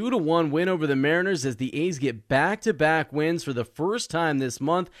A's 2-1 win over the Mariners as the A's get back-to-back wins for the first time this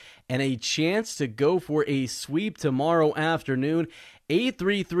month and a chance to go for a sweep tomorrow afternoon.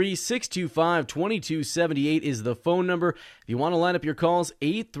 833-625-2278 is the phone number. If you want to line up your calls,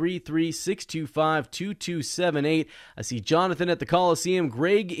 833-625-2278. I see Jonathan at the Coliseum,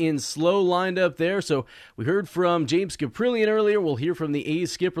 Greg in Slow lined up there. So we heard from James Kaprielian earlier. We'll hear from the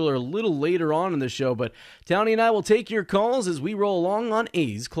A's skipper a little later on in the show. But Townie and I will take your calls as we roll along on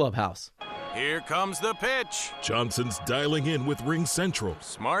A's Clubhouse. Here comes the pitch. Johnson's dialing in with Ring Central.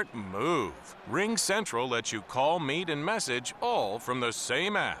 Smart move. Ring Central lets you call, meet, and message all from the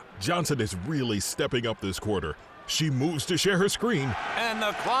same app. Johnson is really stepping up this quarter, She moves to share her screen. And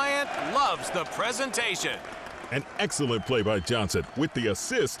the client loves the presentation. An excellent play by Johnson with the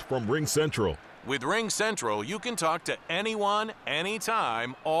assist from RingCentral. With RingCentral, you can talk to anyone,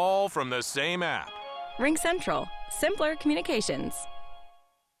 anytime, all from the same app. RingCentral. Simpler communications.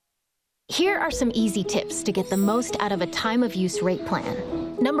 Here are some easy tips to get the most out of a time-of-use rate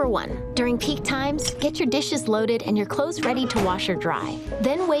plan. Number 1, during peak times, get your dishes loaded and your clothes ready to wash or dry.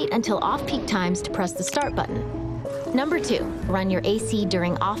 Then wait until off-peak times to press the start button. Number 2, run your AC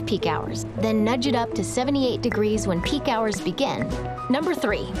during off-peak hours. Then nudge it up to 78 degrees when peak hours begin. Number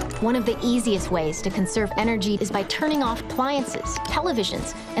 3, one of the easiest ways to conserve energy is by turning off appliances,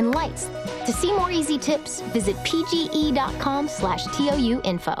 televisions, and lights. To see more easy tips, visit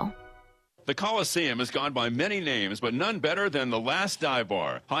pge.com/TOUinfo. The Coliseum has gone by many names, but none better than the Last Dive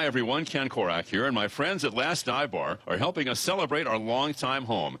Bar. Hi, everyone. Ken Korak here, and my friends at Last Dive Bar are helping us celebrate our longtime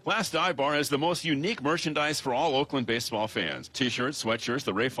home. Last Dive Bar has the most unique merchandise for all Oakland baseball fans. T-shirts, sweatshirts,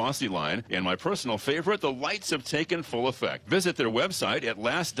 the Ray Fosse line, and my personal favorite, the lights have taken full effect. Visit their website at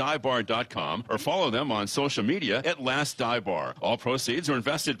lastdivebar.com or follow them on social media at Last Dive Bar. All proceeds are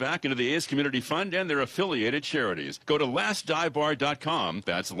invested back into the A's Community Fund and their affiliated charities. Go to lastdivebar.com.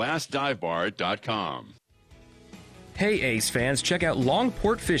 That's lastdivebar.com. Hey A's fans, check out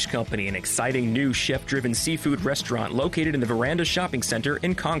Longport Fish Company, an exciting new chef-driven seafood restaurant located in the Veranda Shopping Center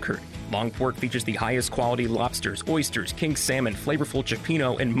in Concord. Longport features the highest quality lobsters, oysters, king salmon, flavorful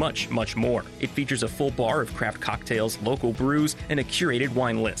cioppino, and much, much more. It features a full bar of craft cocktails, local brews, and a curated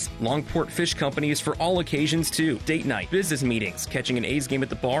wine list. Longport Fish Company is for all occasions too. Date night, business meetings, catching an A's game at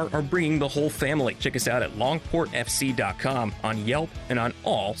the bar, or bringing the whole family. Check us out at longportfc.com, on Yelp, and on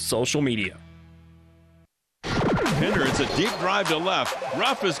all social media. Pinder, it's a deep drive to left.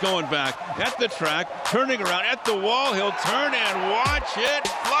 Ruff is going back at the track, turning around at the wall. He'll turn and watch it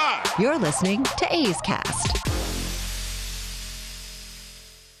fly. You're listening to A's Cast.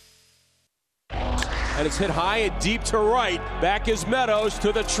 And it's hit high and deep to right. Back is Meadows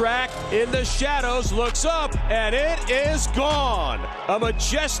to the track. In the shadows, looks up, and it is gone. A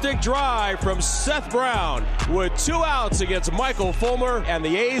majestic drive from Seth Brown with 2 outs against Michael Fulmer, and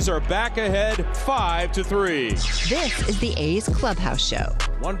the A's are back ahead 5-3. This is the A's Clubhouse Show.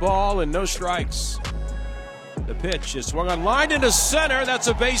 1 ball and no strikes. The pitch is swung on, line into center. That's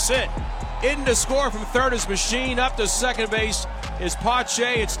a base hit. In to score from third is Machine. Up to second base is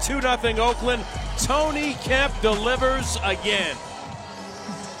Pache. It's 2-0 Oakland. Tony Kemp delivers again.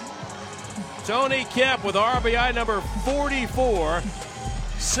 Tony Kemp with RBI number 44.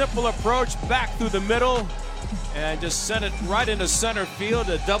 Simple approach back through the middle and just sent it right into center field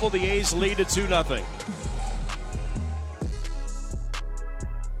to double the A's lead to 2-0.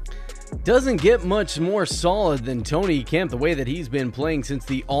 Doesn't get much more solid than Tony Kemp. The way that he's been playing since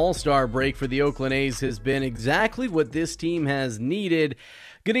the All-Star break for the Oakland A's has been exactly what this team has needed.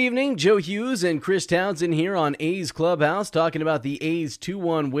 Good evening, Joe Hughes and Chris Townsend here on A's Clubhouse talking about the A's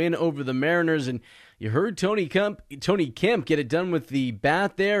 2-1 win over the Mariners. And you heard Tony Kemp get it done with the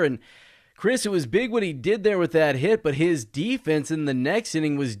bat there. And Chris, it was big what he did there with that hit, but his defense in the next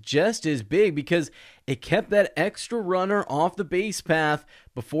inning was just as big because it kept that extra runner off the base path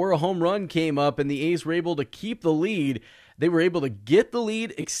before a home run came up, and the A's were able to keep the lead. They were able to get the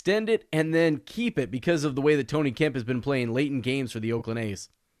lead, extend it, and then keep it because of the way that Tony Kemp has been playing late in games for the Oakland A's.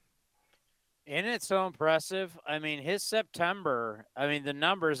 Isn't it so impressive? I mean, his September, the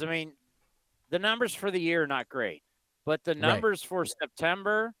numbers for the year are not great, but the numbers for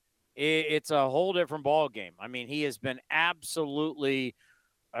September, it's a whole different ball game. I mean, he has been absolutely,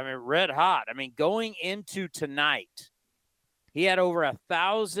 red hot. Going into tonight, he had over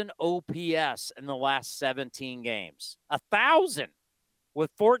 1,000 OPS in the last 17 games. 1,000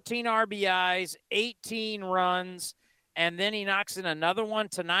 with 14 RBIs, 18 runs, and then he knocks in another one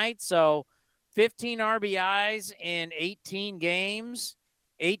tonight. So 15 RBIs in 18 games,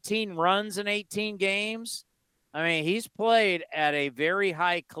 18 runs in 18 games. He's played at a very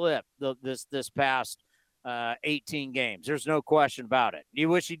high clip this past 18 games. There's no question about it. You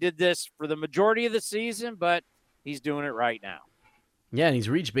wish he did this for the majority of the season, but he's doing it right now. Yeah, and he's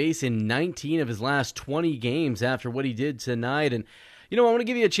reached base in 19 of his last 20 games after what he did tonight. And, I want to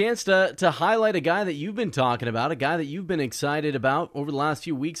give you a chance to highlight a guy that you've been talking about, a guy that you've been excited about over the last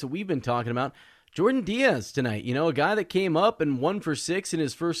few weeks that we've been talking about, Jordan Diaz tonight. A guy that came up and 1 for 6 in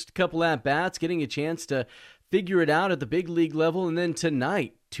his first couple at-bats, getting a chance to figure it out at the big league level. And then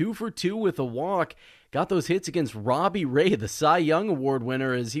tonight, 2 for 2 with a walk. Got those hits against Robbie Ray, the Cy Young Award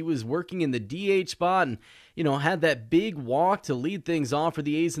winner, as he was working in the DH spot and, had that big walk to lead things off for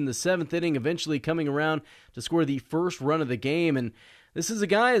the A's in the 7th inning, eventually coming around to score the first run of the game. And this is a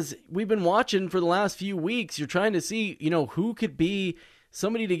guy, as we've been watching for the last few weeks, you're trying to see, who could be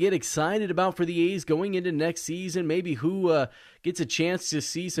somebody to get excited about for the A's going into next season, maybe who gets a chance to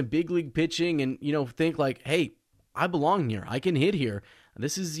see some big league pitching and, think like, hey, I belong here. I can hit here.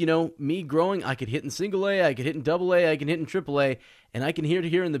 This is, me growing. I could hit in single A, I could hit in double A, I can hit in triple A, and I can hit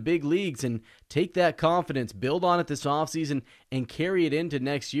here in the big leagues and take that confidence, build on it this offseason, and carry it into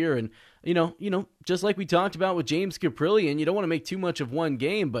next year. And, just like we talked about with James Caprillion, you don't want to make too much of one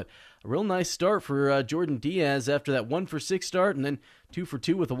game, but a real nice start for Jordan Diaz after that 1-for-6 start and then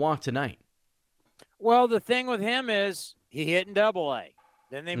 2-for-2 with a walk tonight. Well, the thing with him is he hit in double A.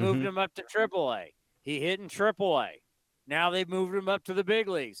 Then they moved him up to triple A. He hit in triple A. Now they've moved him up to the big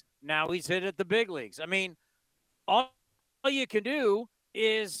leagues. Now he's hit at the big leagues. I mean, all you can do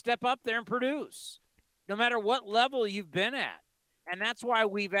is step up there and produce, no matter what level you've been at. And that's why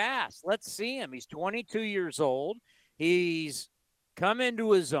we've asked. Let's see him. He's 22 years old. He's come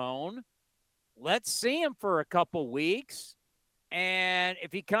into his own. Let's see him for a couple weeks. And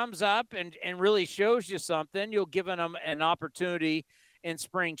if he comes up and really shows you something, you'll give him an opportunity in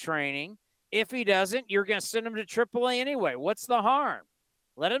spring training. If he doesn't, you're going to send him to AAA anyway. What's the harm?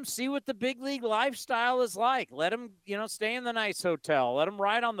 Let him see what the big league lifestyle is like. Let him, stay in the nice hotel. Let him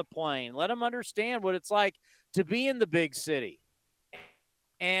ride on the plane. Let him understand what it's like to be in the big city.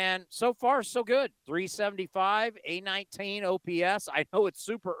 And so far, so good. 375, 819 OPS. I know it's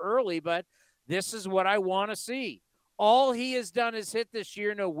super early, but this is what I want to see. All he has done is hit this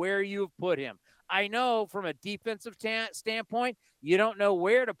year, know where you've put him. I know from a defensive standpoint, you don't know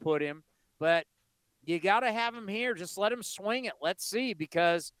where to put him, but you got to have him here. Just let him swing it. Let's see,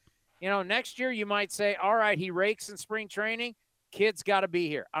 because, next year you might say, all right, he rakes in spring training. Kid's got to be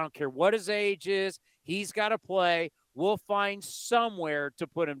here. I don't care what his age is. He's got to play. We'll find somewhere to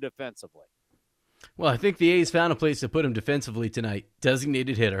put him defensively. Well, I think the A's found a place to put him defensively tonight.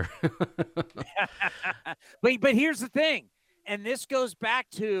 Designated hitter. But here's the thing, and this goes back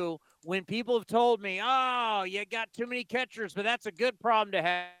to when people have told me, oh, you got too many catchers, but that's a good problem to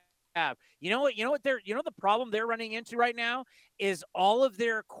have. You know what the problem they're running into right now is all of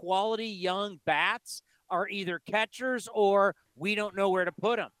their quality young bats are either catchers or we don't know where to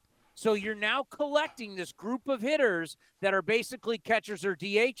put them. So you're now collecting this group of hitters that are basically catchers or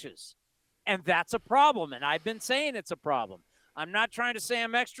DHs. And that's a problem. And I've been saying it's a problem. I'm not trying to say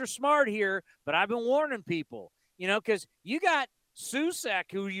I'm extra smart here, but I've been warning people, because you got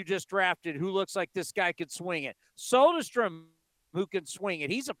Susek, who you just drafted, who looks like this guy could swing it. Soderstrom, who can swing it.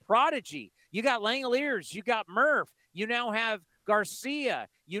 He's a prodigy. You got Langeliers. You got Murph. You now have Garcia.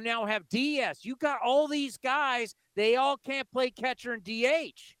 You now have Diaz. You got all these guys. They all can't play catcher and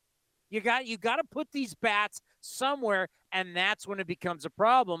DH. You got to put these bats somewhere, and that's when it becomes a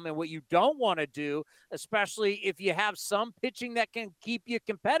problem. And what you don't want to do, especially if you have some pitching that can keep you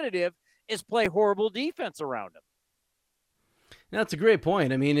competitive, is play horrible defense around them. That's a great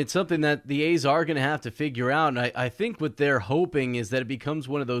point. I mean, it's something that the A's are going to have to figure out. And I think what they're hoping is that it becomes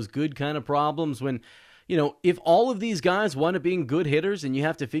one of those good kind of problems when, if all of these guys wind up being good hitters and you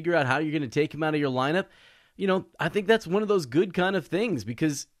have to figure out how you're going to take them out of your lineup, I think that's one of those good kind of things,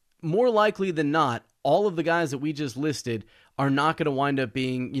 because more likely than not, all of the guys that we just listed are not going to wind up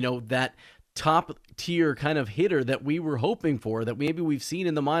being, that top tier kind of hitter that we were hoping for, that maybe we've seen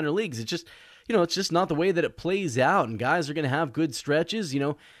in the minor leagues. It's just, it's just not the way that it plays out, and guys are going to have good stretches.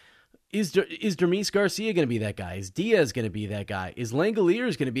 Is Dermis Garcia going to be that guy? Is Diaz going to be that guy? Is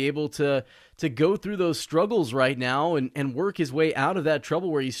Langeliers going to be able to go through those struggles right now and work his way out of that trouble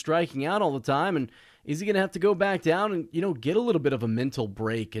where he's striking out all the time? And is he going to have to go back down and, get a little bit of a mental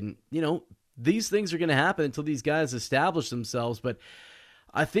break? And, these things are going to happen until these guys establish themselves. But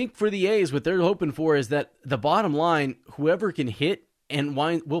I think for the A's, what they're hoping for is that the bottom line, whoever can hit and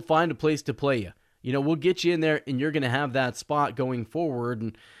will find a place to play you. We'll get you in there and you're going to have that spot going forward.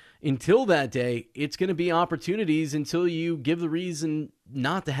 And until that day, it's going to be opportunities until you give the reason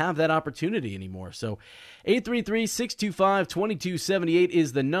not to have that opportunity anymore. So 833-625-2278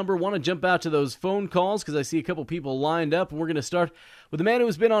 is the number. Want to jump out to those phone calls because I see a couple people lined up, and we're going to start with the man who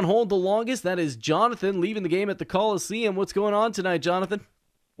has been on hold the longest. That is Jonathan, leaving the game at the Coliseum. What's going on tonight, Jonathan?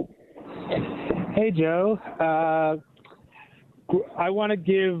 Hey, Joe. I want to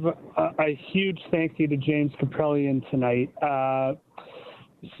give a huge thank you to James Caprillion tonight.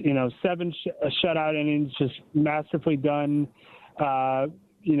 7 shutout innings, just masterfully done.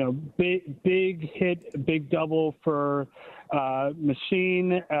 Big hit, big double for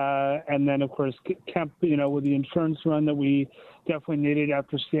Machine, and then of course Kemp, with the insurance run that we definitely needed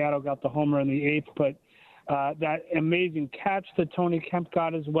after Seattle got the homer in the 8th. But that amazing catch that Tony Kemp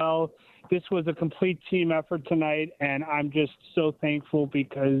got as well. This was a complete team effort tonight, and I'm just so thankful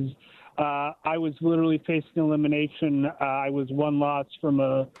because I was literally facing elimination. I was one loss from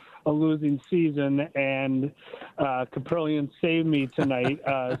a losing season, and Caprillion saved me tonight.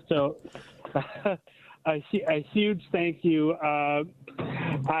 So a huge thank you. I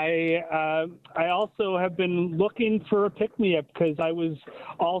also have been looking for a pick-me-up because I was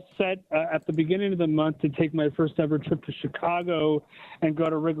all set at the beginning of the month to take my first ever trip to Chicago and go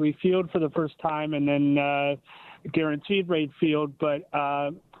to Wrigley Field for the first time, and then Guaranteed Rate Field. But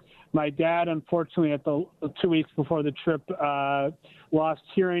my dad, unfortunately, at the 2 weeks before the trip, lost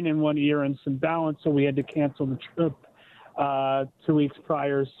hearing in one ear and some balance, so we had to cancel the trip 2 weeks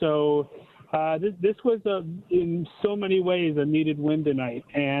prior. So this was, in so many ways, a needed win tonight,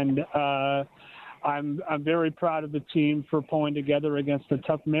 and I'm very proud of the team for pulling together against a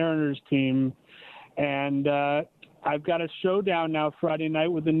tough Mariners team. And I've got a showdown now Friday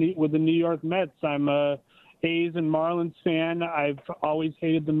night with the New York Mets. I'm a A's and Marlins fan. I've always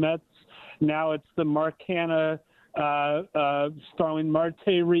hated the Mets. Now it's the Mark Hanna Starling Marte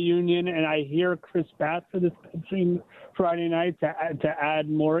reunion, and I hear Chris Bassett is pitching Friday night to add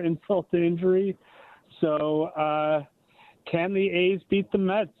more insult to injury. So can the A's beat the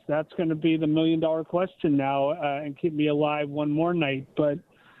Mets? That's going to be the million-dollar question now, and keep me alive one more night. But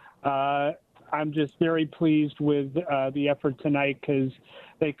I'm just very pleased with the effort tonight because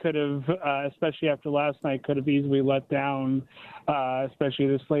they could have, especially after last night, could have easily let down, especially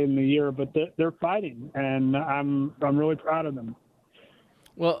this late in the year. But they're fighting, and I'm really proud of them.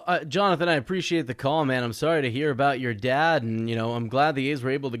 Well, Jonathan, I appreciate the call, man. I'm sorry to hear about your dad, and I'm glad the A's were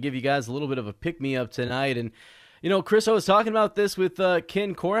able to give you guys a little bit of a pick-me-up tonight. And Chris, I was talking about this with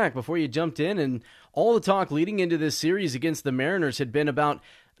Ken Korak before you jumped in, and all the talk leading into this series against the Mariners had been about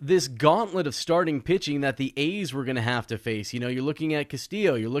this gauntlet of starting pitching that the A's were going to have to face. You're looking at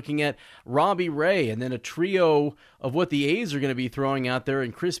Castillo, you're looking at Robbie Ray, and then a trio of what the A's are going to be throwing out there,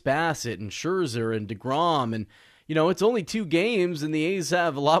 and Chris Bassett and Scherzer and DeGrom. And, it's only 2 games, and the A's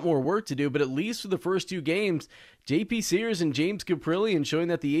have a lot more work to do, but at least for the first 2 games, J.P. Sears and James Caprillion showing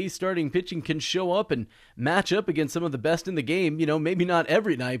that the A's starting pitching can show up and match up against some of the best in the game, maybe not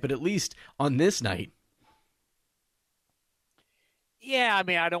every night, but at least on this night. Yeah, I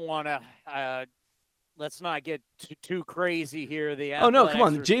mean, I don't want to let's not get too crazy here. Oh, no, come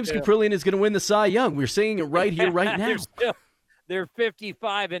on. James Caprillion is going to win the Cy Young. We're saying it right here, right now. They're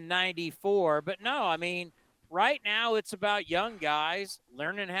 55 and 94. But no, I mean, right now it's about young guys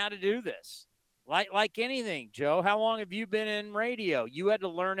learning how to do this. Like anything, Joe, how long have you been in radio? You had to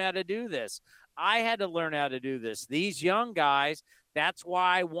learn how to do this. I had to learn how to do this. These young guys, that's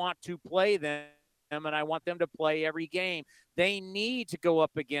why I want to play them, and I want them to play every game. They need to go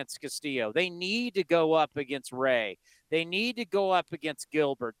up against Castillo. They need to go up against Ray. They need to go up against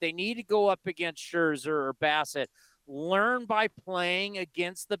Gilbert. They need to go up against Scherzer or Bassett. Learn by playing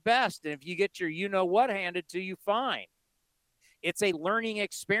against the best. And if you get your you-know-what handed to you, fine. It's a learning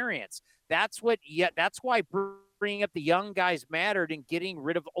experience. That's why bringing up the young guys mattered in getting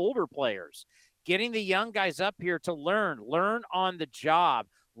rid of older players. Getting the young guys up here to learn on the job.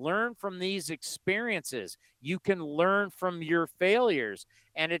 Learn from these experiences. You can learn from your failures.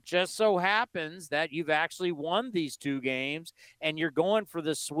 And it just so happens that you've actually won these 2 games and you're going for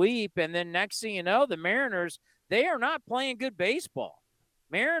the sweep. And then next thing you know, the Mariners, they are not playing good baseball.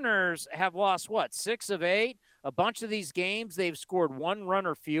 Mariners have lost, 6 of 8? A bunch of these games, they've scored 1 run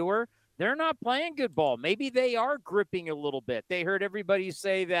or fewer. They're not playing good ball. Maybe they are gripping a little bit. They heard everybody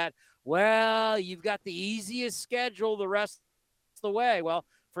say that, well, you've got the easiest schedule the rest of the way. Well,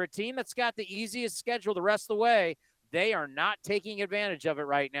 for a team that's got the easiest schedule the rest of the way, they are not taking advantage of it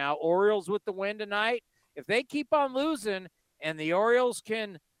right now. Orioles with the win tonight. If they keep on losing and the Orioles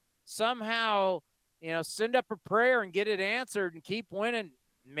can somehow, send up a prayer and get it answered and keep winning,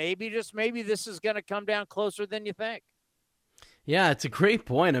 maybe this is going to come down closer than you think. Yeah, it's a great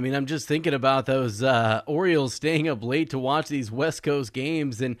point. I mean, I'm just thinking about those Orioles staying up late to watch these West Coast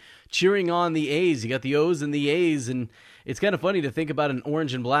games and cheering on the A's. You got the O's and the A's, and it's kind of funny to think about an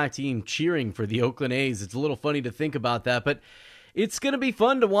orange and black team cheering for the Oakland A's. It's a little funny to think about that, but it's going to be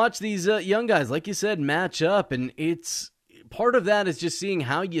fun to watch these young guys, like you said, match up, and it's part of that is just seeing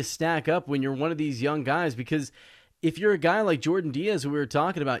how you stack up when you're one of these young guys, because if you're a guy like Jordan Diaz, who we were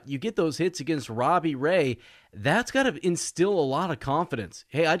talking about, you get those hits against Robbie Ray, that's got to instill a lot of confidence.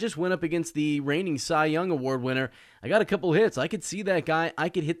 Hey, I just went up against the reigning Cy Young Award winner. I got a couple hits. I could see that guy. I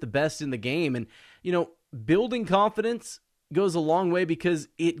could hit the best in the game. And, building confidence goes a long way because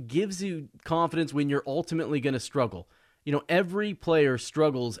it gives you confidence when you're ultimately going to struggle. every player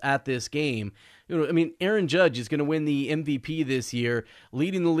struggles at this game. Aaron Judge is going to win the MVP this year,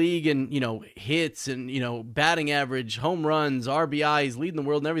 leading the league in, hits and, batting average, home runs, RBIs, leading the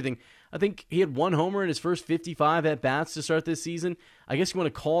world and everything. I think he had 1 homer in his first 55 at-bats to start this season. I guess you want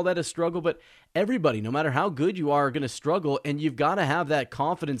to call that a struggle, but everybody, no matter how good you are going to struggle, and you've got to have that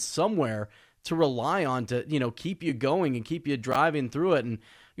confidence somewhere to rely on to, keep you going and keep you driving through it. And,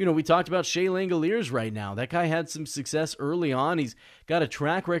 we talked about Shea Langoliers right now. That guy had some success early on. He's got a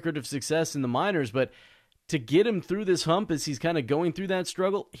track record of success in the minors, but to get him through this hump as he's kind of going through that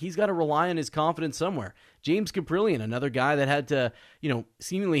struggle, he's got to rely on his confidence somewhere. James Caprillion, another guy that had to,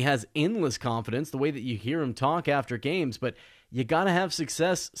 seemingly has endless confidence, the way that you hear him talk after games, but you got to have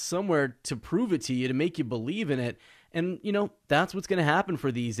success somewhere to prove it to you, to make you believe in it. And, that's what's going to happen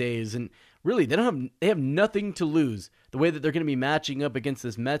for these A's. And really, they have nothing to lose the way that they're going to be matching up against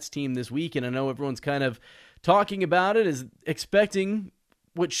this Mets team this week. And I know everyone's kind of talking about it as expecting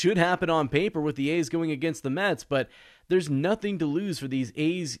what should happen on paper with the A's going against the Mets, but there's nothing to lose for these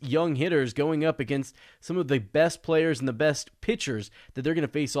A's young hitters going up against some of the best players and the best pitchers that they're going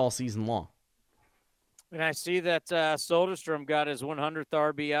to face all season long. And I see that Soderstrom got his 100th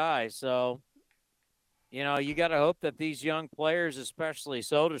RBI, so you got to hope that these young players, especially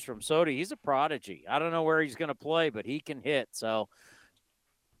Soderstrom, he's a prodigy. I don't know where he's going to play, but he can hit. So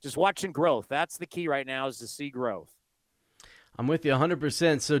just watching growth. That's the key right now, is to see growth. I'm with you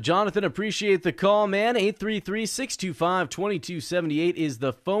 100%. So, Jonathan, appreciate the call, man. 833-625-2278 is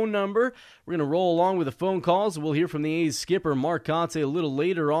the phone number. We're going to roll along with the phone calls. We'll hear from the A's skipper, Mark Kotsay, a little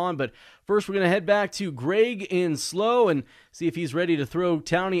later on. But first, we're going to head back to Greg in Slow and see if he's ready to throw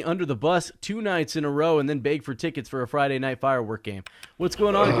Townie under the bus 2 nights in a row and then beg for tickets for a Friday night firework game. What's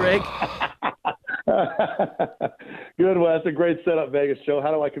going on, Greg? Good, Wes. That's a great setup, Vegas show.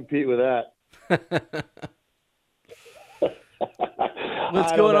 How do I compete with that?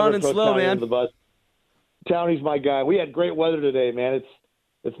 What's going on in Slow, man? Townie's my guy. We had great weather today, man.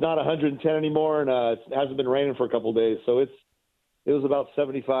 It's not 110 anymore, and it hasn't been raining for a couple of days. So it was about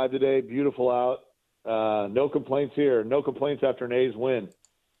 75 today. Beautiful out. No complaints here. No complaints after an A's win.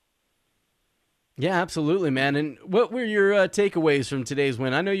 Yeah, absolutely, man. And what were your takeaways from today's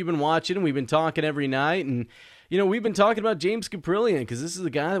win? I know you've been watching, and we've been talking every night, and we've been talking about James Caprillion because this is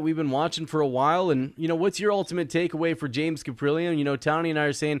a guy that we've been watching for a while. And, what's your ultimate takeaway for James Caprillion? Townie and I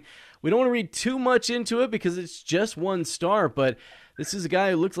are saying we don't want to read too much into it because it's just one start, but this is a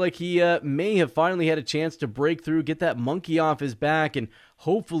guy who looks like he may have finally had a chance to break through, get that monkey off his back, and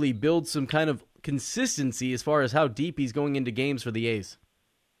hopefully build some kind of consistency as far as how deep he's going into games for the A's.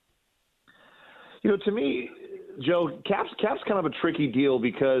 To me, Joe, Cap's kind of a tricky deal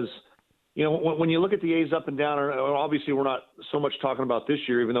because – when you look at the A's up and down, obviously we're not so much talking about this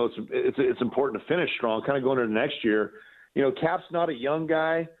year, even though it's important to finish strong, kind of going into next year. Cap's not a young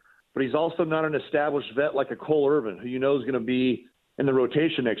guy, but he's also not an established vet like a Cole Irvin, who is going to be in the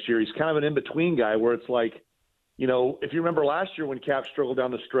rotation next year. He's kind of an in-between guy where it's like, if you remember last year when Cap struggled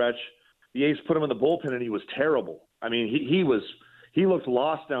down the stretch, the A's put him in the bullpen and he was terrible. I mean, he looked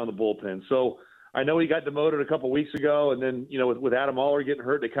lost down the bullpen. So I know he got demoted a couple weeks ago, and then, with Adam Oller getting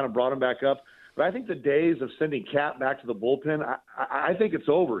hurt, they kind of brought him back up. But I think the days of sending Cap back to the bullpen, I think it's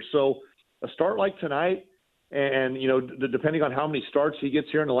over. So a start like tonight, and, depending on how many starts he gets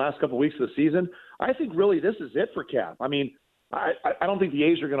here in the last couple weeks of the season, I think really this is it for Cap. I mean, I don't think the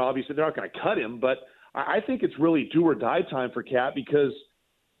A's are going to, obviously, they're not going to cut him, but I think it's really do or die time for Cap because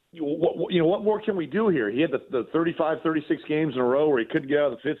what more can we do here? He had the 35, 36 games in a row where he couldn't get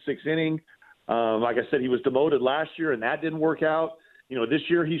out of the 5th, 6th inning. Like I said, he was demoted last year, and that didn't work out. This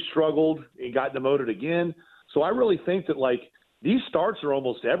year he struggled. He got demoted again. So I really think that, these starts are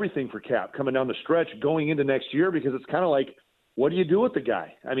almost everything for Cap coming down the stretch going into next year because it's kind of like, what do you do with the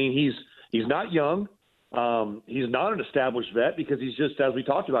guy? I mean, he's not young. He's not an established vet because he's just, as we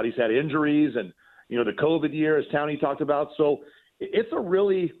talked about, he's had injuries and, the COVID year, as Townie talked about. So it's a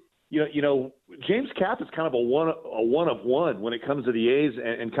really – James Cap is kind of a one of one when it comes to the A's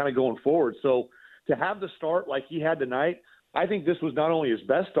and kind of going forward. So to have the start like he had tonight, I think this was not only his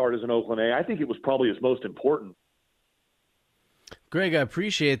best start as an Oakland A, I think it was probably his most important. Greg, I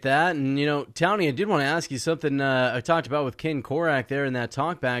appreciate that. And, Townie, I did want to ask you something I talked about with Ken Korak there in that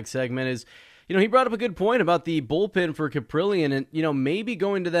talkback segment is, he brought up a good point about the bullpen for Caprillion and, maybe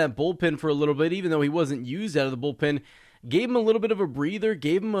going to that bullpen for a little bit, even though he wasn't used out of the bullpen, gave him a little bit of a breather,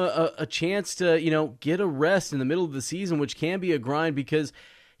 gave him a chance to, get a rest in the middle of the season, which can be a grind because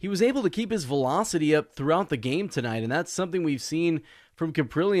he was able to keep his velocity up throughout the game tonight. And that's something we've seen from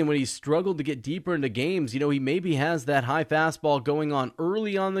Caprillion when he's struggled to get deeper into games. He maybe has that high fastball going on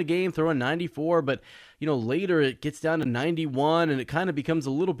early on the game, throwing 94, but later it gets down to 91, and it kind of becomes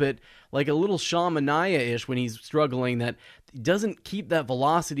a little bit like a little Sean Manaea-ish when he's struggling, that doesn't keep that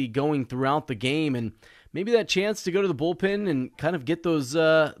velocity going throughout the game. And maybe that chance to go to the bullpen and kind of get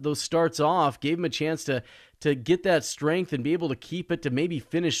those starts off gave him a chance to get that strength and be able to keep it to maybe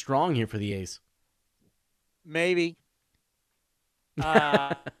finish strong here for the A's. Maybe.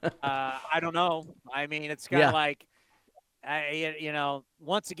 I don't know. I mean, it's kind of like,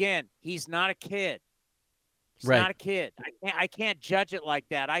 once again, he's not a kid. He's not a kid. I can't judge it like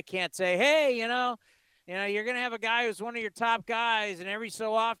that. I can't say, hey, you're going to have a guy who's one of your top guys, and every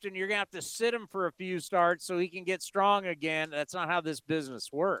so often you're going to have to sit him for a few starts so he can get strong again. That's not how this business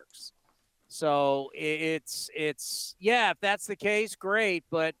works. So it's if that's the case, great.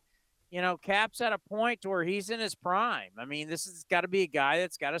 But, Cap's at a point where he's in his prime. I mean, this has got to be a guy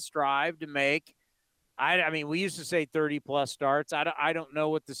that's got to strive to make. I mean, we used to say 30-plus starts. I don't know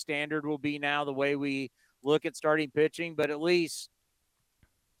what the standard will be now, the way we look at starting pitching, but at least,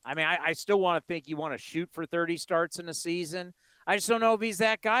 I mean, I still want to think you want to shoot for 30 starts in a season. I just don't know if he's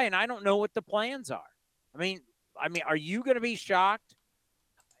that guy, and I don't know what the plans are. I mean, are you going to be shocked?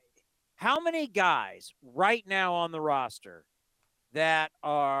 How many guys right now on the roster that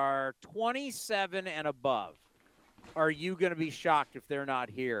are 27 and above are you going to be shocked if they're not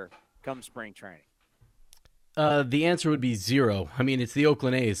here come spring training? The answer would be 0. I mean, it's the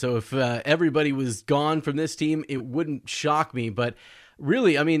Oakland A's, so if everybody was gone from this team, it wouldn't shock me. But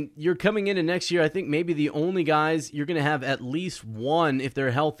really, I mean, you're coming into next year, I think maybe the only guys you're going to have at least one, if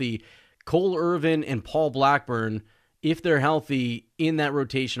they're healthy, Cole Irvin and Paul Blackburn, if they're healthy in that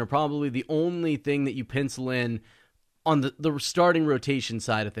rotation, are probably the only thing that you pencil in on the starting rotation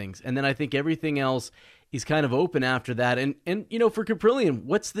side of things. And then I think everything else is kind of open after that. And for Caprillion,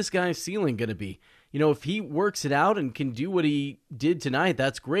 what's this guy's ceiling going to be? If he works it out and can do what he did tonight,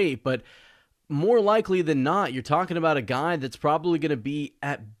 that's great. But more likely than not, you're talking about a guy that's probably going to be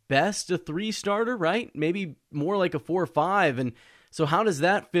at best a 3 starter, right? Maybe more like a 4 or 5. And so how does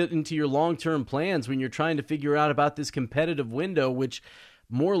that fit into your long-term plans when you're trying to figure out about this competitive window, which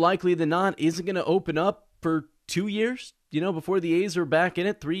more likely than not isn't going to open up for 2 years, before the A's are back in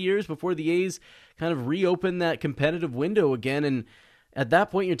it, 3 years before the A's kind of reopen that competitive window again. And at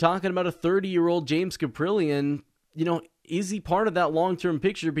that point, you're talking about a 30-year-old James Caprillion. Is he part of that long-term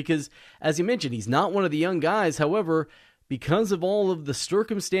picture? Because, as you mentioned, he's not one of the young guys. However, because of all of the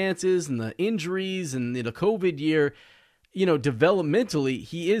circumstances and the injuries and the COVID year, developmentally,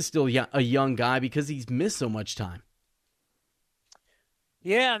 he is still a young guy because he's missed so much time.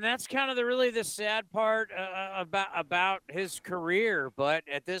 Yeah, and that's kind of the sad part about his career. But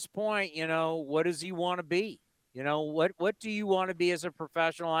at this point, what does he want to be? What do you want to be as a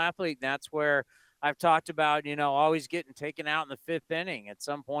professional athlete? And that's where I've talked about, always getting taken out in the 5th inning. At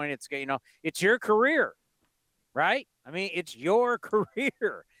some point, it's your career, right? I mean, it's your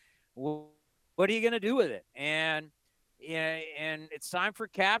career. What are you going to do with it? And it's time for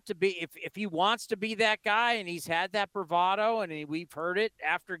Cap to be, if he wants to be that guy, and he's had that bravado, and we've heard it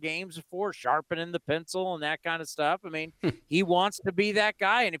after games before, sharpening the pencil and that kind of stuff. I mean, he wants to be that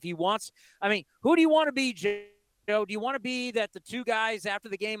guy. And if he wants, who do you want to be, Joe? Do you want to be that the 2 guys after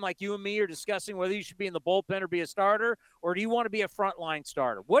the game, like you and me, are discussing whether you should be in the bullpen or be a starter, or do you want to be a frontline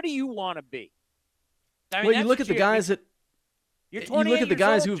starter? What do you want to be? Well, you look at the guys that you're 28 you look at the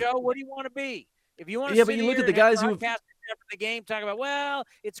guys who, Joe, what do you want to be? If you want to but you look at the guys who after the game talk about, well,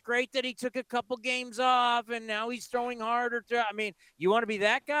 it's great that he took a couple games off and now he's throwing harder. You want to be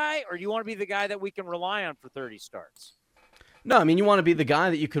that guy, or do you want to be the guy that we can rely on for 30 starts? No, you want to be the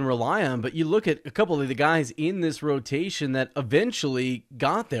guy that you can rely on, but you look at a couple of the guys in this rotation that eventually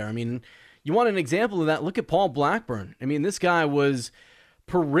got there. You want an example of that? Look at Paul Blackburn. This guy was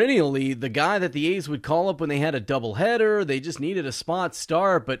perennially the guy that the A's would call up when they had a doubleheader. They just needed a spot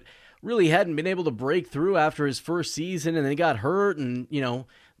start, but really hadn't been able to break through after his first season, and they got hurt, and,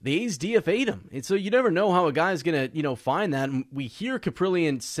 the A's DFA'd him. And so you never know how a guy's going to, find that. And we hear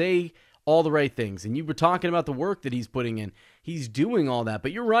Caprillion say all the right things, and you were talking about the work that he's putting in. He's doing all that,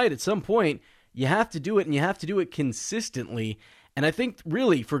 but you're right. At some point, you have to do it, and you have to do it consistently. And I think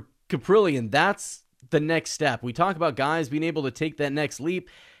really for Caprillion, that's the next step. We talk about guys being able to take that next leap.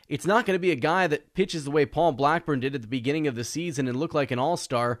 It's not going to be a guy that pitches the way Paul Blackburn did at the beginning of the season and look like an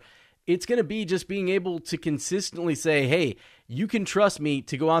all-star. It's going to be just being able to consistently say, hey, you can trust me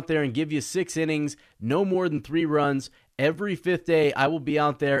to go out there and give you 6 innings, no more than 3 runs, every fifth day I will be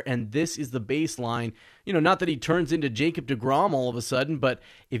out there, and this is the baseline. Not that he turns into Jacob deGrom all of a sudden, but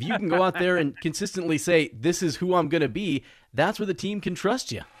if you can go out there and consistently say, this is who I'm going to be, that's where the team can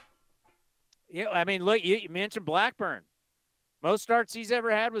trust you. Yeah, I mean, look, you mentioned Blackburn. Most starts he's ever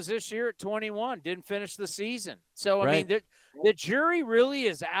had was this year at 21. Didn't finish the season. So, I mean, the jury really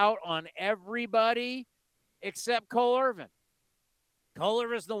is out on everybody except Cole Irvin. Cole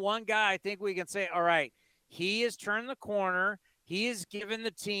Irvin is the one guy I think we can say, all right, he has turned the corner. He has given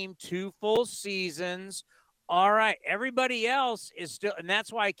the team 2 full seasons. All right, everybody else is still – and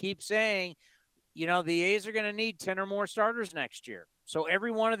that's why I keep saying, the A's are going to need 10 or more starters next year. So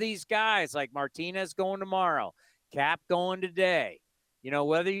every one of these guys, like Martinez going tomorrow, Cap going today,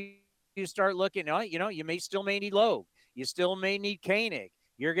 whether you start looking, you may need Logue. You still may need Koenig.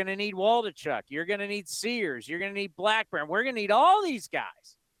 You're going to need Waldichuk. You're going to need Sears. You're going to need Blackburn. We're going to need all these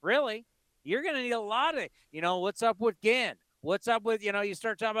guys, really. You're going to need a lot of, what's up with Ginn? What's up with, you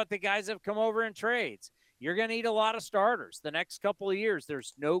start talking about the guys that have come over in trades. You're going to need a lot of starters the next couple of years.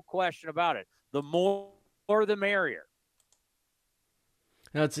 There's no question about it. The more the merrier.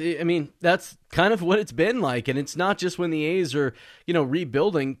 That's kind of what it's been like, and it's not just when the A's are,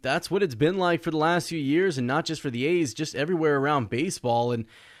 rebuilding. That's what it's been like for the last few years, and not just for the A's, just everywhere around baseball. And,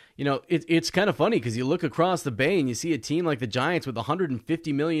 it's kind of funny because you look across the bay and you see a team like the Giants with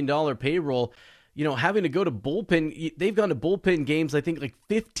 $150 million payroll, having to go to bullpen. They've gone to bullpen games, I think, like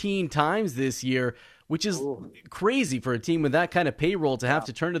 15 times this year, which is crazy for a team with that kind of payroll to have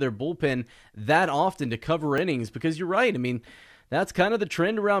to turn to their bullpen that often to cover innings, because you're right. I mean, that's kind of the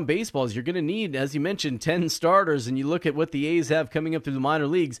trend around baseball is you're going to need, as you mentioned, 10 starters, and you look at what the A's have coming up through the minor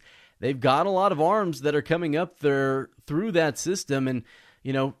leagues. They've got a lot of arms that are coming up there through that system, and,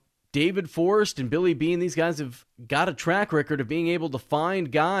 David Forst and Billy Beane, these guys have got a track record of being able to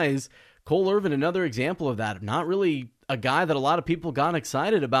find guys. Cole Irvin, another example of that. Not really a guy that a lot of people got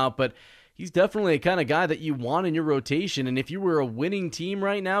excited about, but he's definitely a kind of guy that you want in your rotation. And if you were a winning team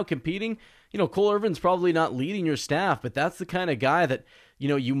right now competing, Cole Irvin's probably not leading your staff, but that's the kind of guy that,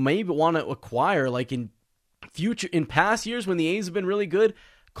 you may want to acquire. Like in past years when the A's have been really good,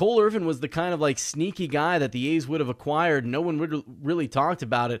 Cole Irvin was the kind of like sneaky guy that the A's would have acquired. No one would really talked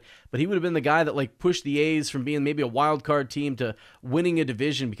about it, but he would have been the guy that like pushed the A's from being maybe a wild card team to winning a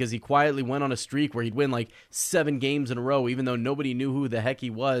division, because he quietly went on a streak where he'd win like 7 games in a row, even though nobody knew who the heck he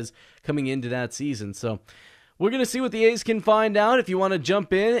was coming into that season. So we're going to see what the A's can find out. If you want to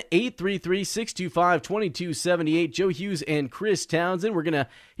jump in, 833-625-2278. Joe Hughes and Chris Townsend. We're going to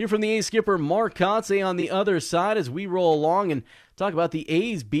hear from the A's skipper Mark Kotsay on the other side as we roll along and talk about the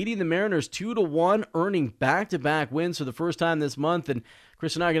A's beating the Mariners 2-1, earning back-to-back wins for the first time this month. And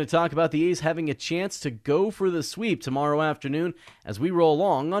Chris and I are going to talk about the A's having a chance to go for the sweep tomorrow afternoon as we roll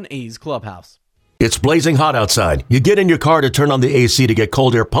along on A's Clubhouse. It's blazing hot outside. You get in your car to turn on the AC to get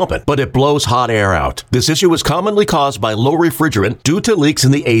cold air pumping, but it blows hot air out. This issue is commonly caused by low refrigerant due to leaks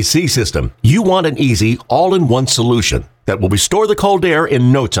in the AC system. You want an easy, all-in-one solution that will restore the cold air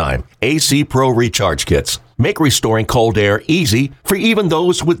in no time. AC Pro Recharge Kits make restoring cold air easy for even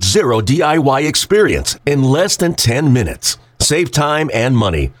those with zero DIY experience in less than 10 minutes. Save time and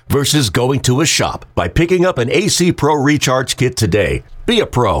money versus going to a shop by picking up an AC Pro Recharge Kit today. Be a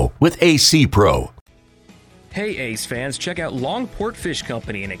pro with AC Pro. Hey A's fans, check out Longport Fish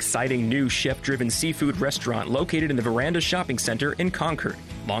Company, an exciting new chef-driven seafood restaurant located in the Veranda Shopping Center in Concord.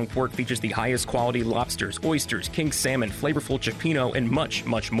 Longport features the highest quality lobsters, oysters, king salmon, flavorful cioppino, and much,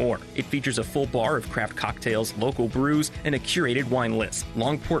 much more. It features a full bar of craft cocktails, local brews, and a curated wine list.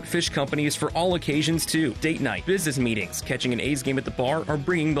 Longport Fish Company is for all occasions too. Date night, business meetings, catching an A's game at the bar, or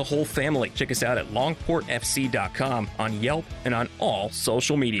bringing the whole family. Check us out at longportfc.com, on Yelp, and on all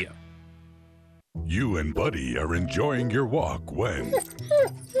social media. You and Buddy are enjoying your walk when...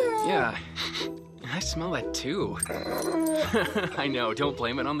 Yeah, I smell that too. I know, don't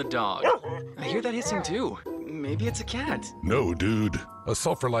blame it on the dog. I hear that hissing too. Maybe it's a cat. No, dude. A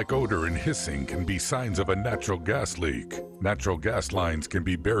sulfur-like odor and hissing can be signs of a natural gas leak. Natural gas lines can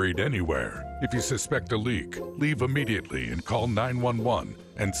be buried anywhere. If you suspect a leak, leave immediately and call 911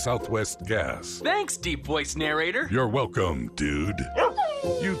 and Southwest Gas. Thanks, deep voice narrator. You're welcome, dude.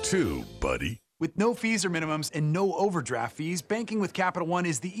 You too, buddy. With no fees or minimums and no overdraft fees, banking with Capital One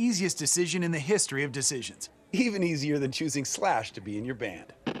is the easiest decision in the history of decisions. Even easier than choosing Slash to be in your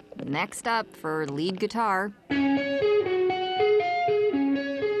band. Next up for lead guitar.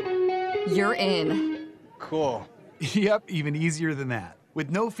 You're in. Cool. Yep, even easier than that. With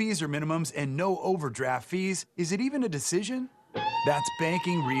no fees or minimums and no overdraft fees, is it even a decision? That's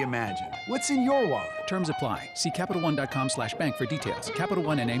banking reimagined. What's in your wallet? Terms apply. See CapitalOne.com/bank for details. Capital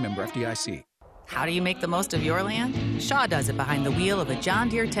One NA, member FDIC. How do you make the most of your land? Shaw does it behind the wheel of a John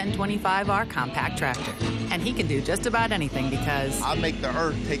Deere 1025R compact tractor. And he can do just about anything because... I make the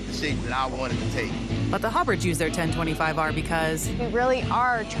earth take the shape that I want it to take. But the Hubbards use their 1025R because... we really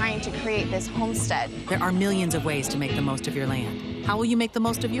are trying to create this homestead. There are millions of ways to make the most of your land. How will you make the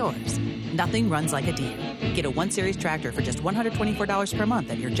most of yours? Nothing runs like a Deere. Get a 1 Series tractor for just $124 per month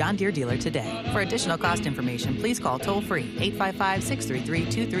at your John Deere dealer today. For additional cost information, please call toll-free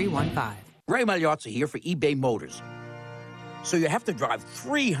 855-633-2315. Ray Magliozzi here for eBay Motors. So you have to drive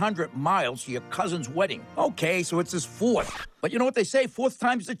 300 miles to your cousin's wedding. Okay, so it's his fourth. But you know what they say, fourth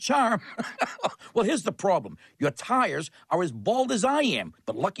time's the charm. Well, here's the problem. Your tires are as bald as I am.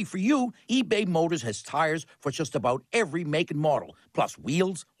 But lucky for you, eBay Motors has tires for just about every make and model. Plus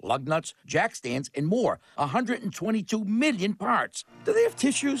wheels, lug nuts, jack stands, and more. 122 million parts. Do they have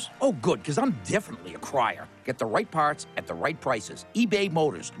tissues? Oh, good, because I'm definitely a crier. Get the right parts at the right prices. eBay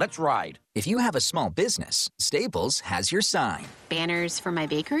Motors. Let's ride. If you have a small business, Staples has your sign. Banners for my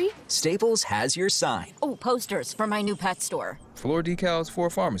bakery? Staples has your sign. Oh, posters for my new pet store. Floor decals for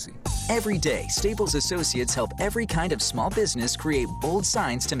a pharmacy. Every day, Staples associates help every kind of small business create bold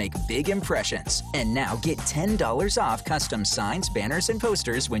signs to make big impressions. And now get $10 off custom signs, banners, and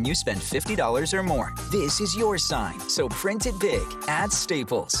posters when you spend $50 or more. This is your sign, so print it big at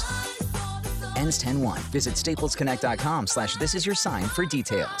Staples. Ends 10/1. Visit staplesconnect.com/thisisyoursign for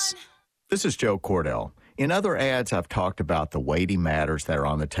details. This is Joe Cordell. In other ads, I've talked about the weighty matters that are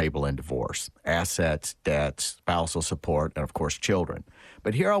on the table in divorce: assets, debts, spousal support, and of course, children.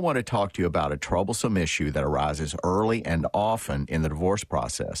 But here I want to talk to you about a troublesome issue that arises early and often in the divorce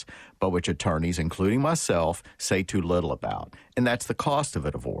process, but which attorneys, including myself, say too little about, and that's the cost of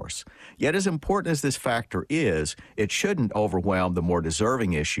a divorce. Yet as important as this factor is, it shouldn't overwhelm the more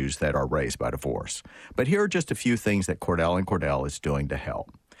deserving issues that are raised by divorce. But here are just a few things that Cordell & Cordell is doing to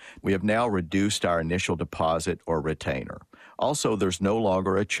help. We have now reduced our initial deposit or retainer. Also, there's no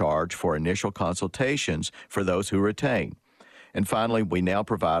longer a charge for initial consultations for those who retain. And finally, we now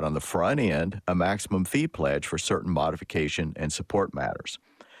provide on the front end a maximum fee pledge for certain modification and support matters.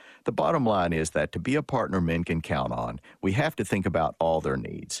 The bottom line is that to be a partner men can count on, we have to think about all their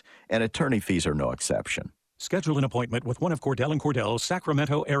needs, and attorney fees are no exception. Schedule an appointment with one of Cordell & Cordell's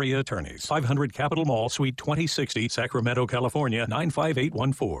Sacramento area attorneys. 500 Capitol Mall, Suite 2060, Sacramento, California,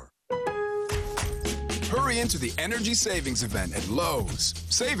 95814. Hurry into the Energy Savings Event at Lowe's.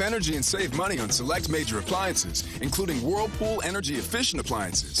 Save energy and save money on select major appliances, including Whirlpool Energy Efficient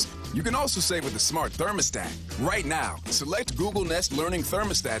appliances. You can also save with the Smart Thermostat. Right now, select Google Nest Learning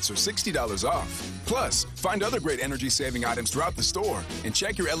Thermostats are $60 off. Plus, find other great energy-saving items throughout the store and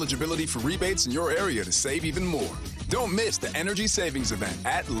check your eligibility for rebates in your area to save even more. Don't miss the Energy Savings Event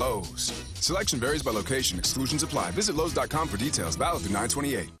at Lowe's. Selection varies by location. Exclusions apply. Visit Lowe's.com for details. Valid through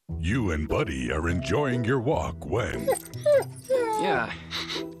 9/28. You and Buddy are enjoying your walk when... Yeah,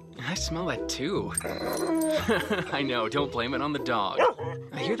 I smell that too. I know, don't blame it on the dog.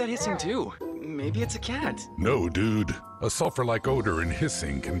 I hear that hissing too. Maybe it's a cat. No, dude. A sulfur-like odor and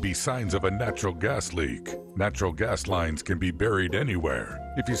hissing can be signs of a natural gas leak. Natural gas lines can be buried anywhere.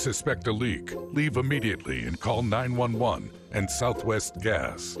 If you suspect a leak, leave immediately and call 911 and Southwest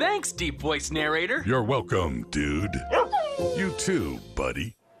Gas. Thanks, deep voice narrator. You're welcome, dude. You too,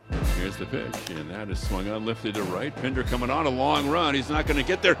 buddy. Here's the pitch, and that is swung on, lifted to right. Pinder coming on a long run. He's not going to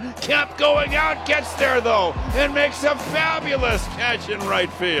get there. Kemp going out, gets there though, and makes a fabulous catch in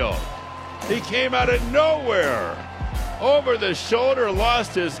right field. He came out of nowhere. Over the shoulder,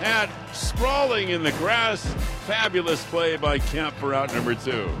 lost his hat, sprawling in the grass. Fabulous play by Kemp for out number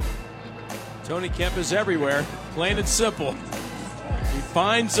 2. Tony Kemp is everywhere, plain and simple. He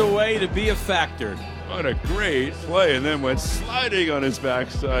finds a way to be a factor. What a great play, and then went sliding on his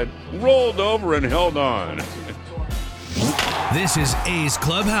backside, rolled over and held on. This is A's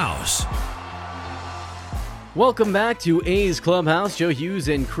Clubhouse. Welcome back to A's Clubhouse. Joe Hughes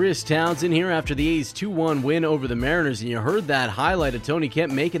and Chris Townsend here after the A's 2-1 win over the Mariners. And you heard that highlight of Tony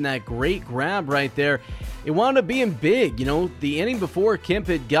Kemp making that great grab right there. It wound up being big. You know, the inning before, Kemp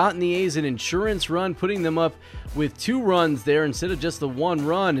had gotten the A's an insurance run, putting them up with 2 runs there instead of just the 1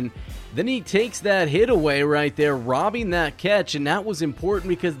 run. And then he takes that hit away right there, robbing that catch. And that was important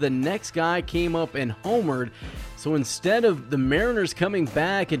because the next guy came up and homered. So instead of the Mariners coming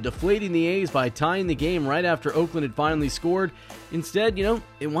back and deflating the A's by tying the game right after Oakland had finally scored, instead, you know,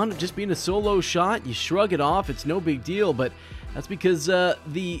 it wound up just being a solo shot. You shrug it off. It's no big deal, but that's because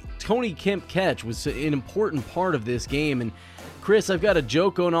the Tony Kemp catch was an important part of this game. And Chris, I've got a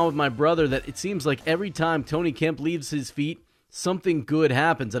joke going on with my brother that it seems like every time Tony Kemp leaves his feet, something good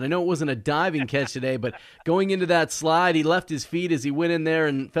happens. And I know it wasn't a diving catch today, but going into that slide, he left his feet as he went in there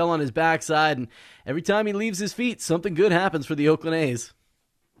and fell on his backside. And every time he leaves his feet, something good happens for the Oakland A's.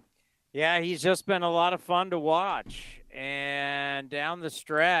 Yeah, he's just been a lot of fun to watch. And down the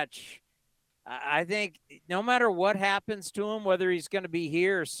stretch, I think no matter what happens to him, whether he's going to be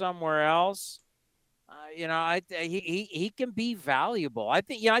here or somewhere else, he can be valuable. I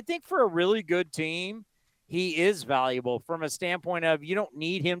think for a really good team, he is valuable from a standpoint of you don't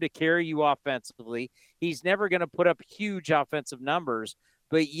need him to carry you offensively. He's never going to put up huge offensive numbers,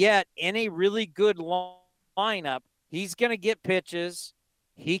 but yet in a really good lineup, he's going to get pitches.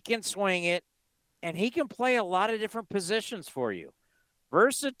 He can swing it, and he can play a lot of different positions for you.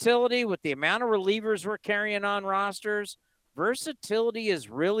 Versatility with the amount of relievers we're carrying on rosters, versatility is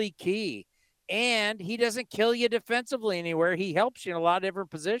really key. And he doesn't kill you defensively anywhere. He helps you in a lot of different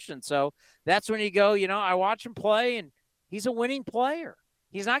positions. So that's when you go, I watch him play, and he's a winning player.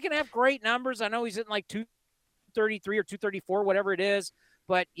 He's not going to have great numbers. I know he's in like 233 or 234, whatever it is.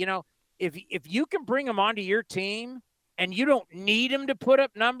 But, if you can bring him onto your team and you don't need him to put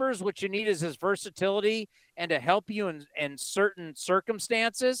up numbers, what you need is his versatility and to help you in certain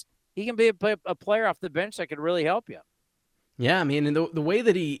circumstances, he can be a player off the bench that could really help you. Yeah, I mean, and the way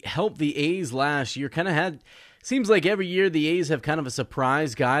that he helped the A's last year seems like every year the A's have kind of a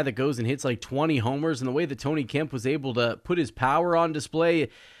surprise guy that goes and hits like 20 homers, and the way that Tony Kemp was able to put his power on display,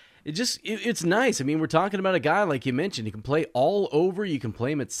 it's nice. I mean, we're talking about a guy, like you mentioned, he can play all over. You can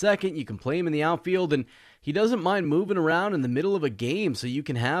play him at second, you can play him in the outfield, and he doesn't mind moving around in the middle of a game, so you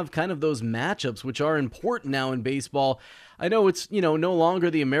can have kind of those matchups, which are important now in baseball. I know it's, no longer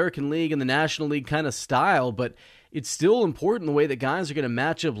the American League and the National League kind of style, but it's still important the way that guys are going to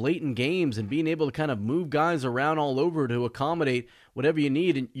match up late in games and being able to kind of move guys around all over to accommodate whatever you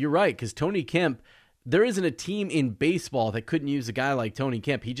need. And you're right, because Tony Kemp, there isn't a team in baseball that couldn't use a guy like Tony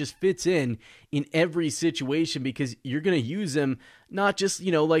Kemp. He just fits in every situation because you're going to use him not just,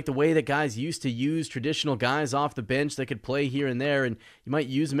 like the way that guys used to use traditional guys off the bench that could play here and there, and you might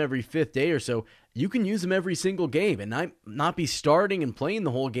use him every fifth day or so. You can use him every single game and not be starting and playing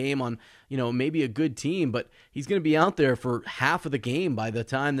the whole game on, maybe a good team, but he's going to be out there for half of the game by the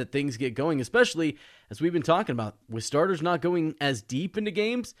time that things get going, especially as we've been talking about with starters not going as deep into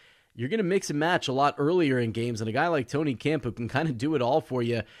games. You're going to mix and match a lot earlier in games, and a guy like Tony Kemp who can kind of do it all for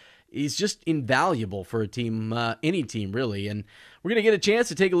you, he's just invaluable for a team, any team really. And we're going to get a chance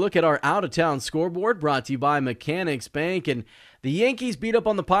to take a look at our out-of-town scoreboard brought to you by Mechanics Bank. And the Yankees beat up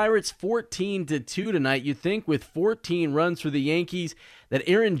on the Pirates 14-2 tonight. You'd think with 14 runs for the Yankees that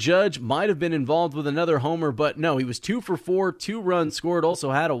Aaron Judge might have been involved with another homer, but no, he was 2 for 4, 2 runs scored, also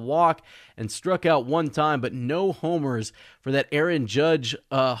had a walk and struck out one time, but no homers for that Aaron Judge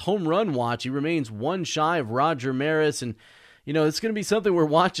home run watch. He remains one shy of Roger Maris, and it's going to be something we're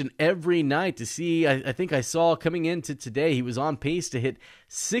watching every night to see. I think I saw coming into today, he was on pace to hit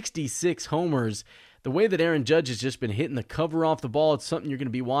 66 homers. The way that Aaron Judge has just been hitting the cover off the ball, it's something you're going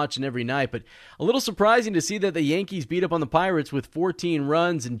to be watching every night. But a little surprising to see that the Yankees beat up on the Pirates with 14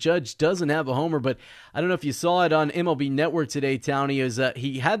 runs and Judge doesn't have a homer. But I don't know if you saw it on MLB Network today, Townie, is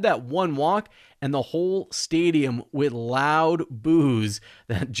he had that one walk and the whole stadium with loud boos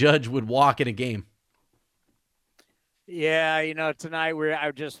that Judge would walk in a game. Yeah, tonight I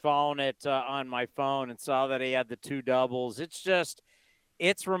was just following it on my phone and saw that he had the 2 doubles.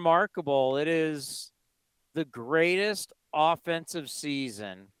 It's remarkable. It is the greatest offensive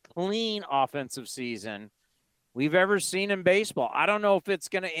season, clean offensive season we've ever seen in baseball. I don't know if it's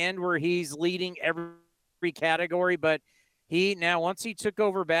going to end where he's leading every category, but once he took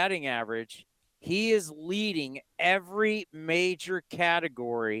over batting average, he is leading every major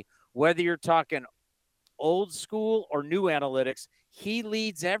category, whether you're talking old school or new analytics. He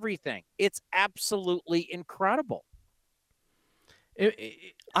leads everything. It's absolutely incredible.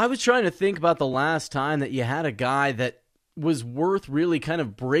 I was trying to think about the last time that you had a guy that was worth really kind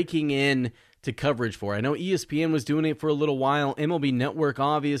of breaking in to coverage for. I know ESPN was doing it for a little while, MLB Network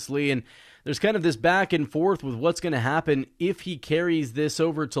obviously, and there's kind of this back and forth with what's going to happen if he carries this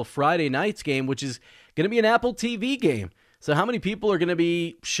over till Friday night's game, which is going to be an Apple TV game. So how many people are going to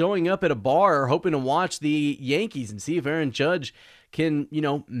be showing up at a bar hoping to watch the Yankees and see if Aaron Judge can,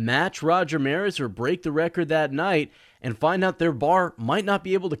 match Roger Maris or break the record that night and find out their bar might not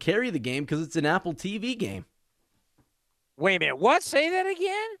be able to carry the game because it's an Apple TV game? Wait a minute. What? Say that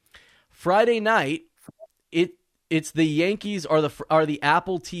again? Friday night, it's the Yankees are the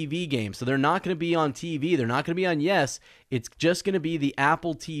Apple TV game. So they're not going to be on TV. They're not going to be on Yes. It's just going to be the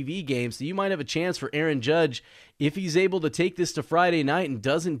Apple TV game. So you might have a chance for Aaron Judge, if he's able to take this to Friday night and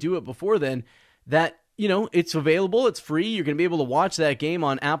doesn't do it before then, that it's available. It's free. You're going to be able to watch that game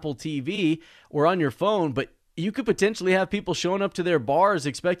on Apple TV or on your phone, but you could potentially have people showing up to their bars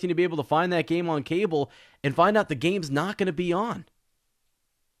expecting to be able to find that game on cable and find out the game's not going to be on.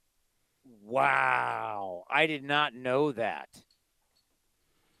 Wow. I did not know that.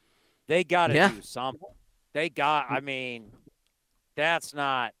 They got to do something. That's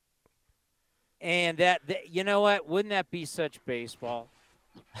not. And you know what? Wouldn't that be such baseball?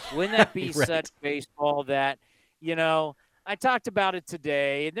 Wouldn't that be right. such baseball that, I talked about it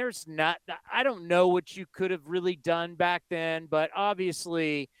today, and I don't know what you could have really done back then, but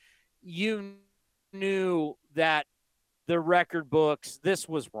obviously you knew that the record books, this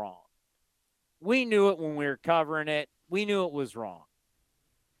was wrong. We knew it when we were covering it. We knew it was wrong.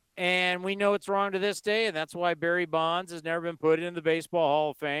 And we know it's wrong to this day, and that's why Barry Bonds has never been put in the Baseball Hall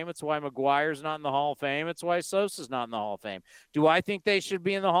of Fame. It's why McGuire's not in the Hall of Fame. It's why Sosa's not in the Hall of Fame. Do I think they should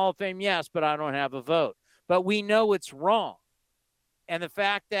be in the Hall of Fame? Yes, but I don't have a vote. But we know it's wrong. And the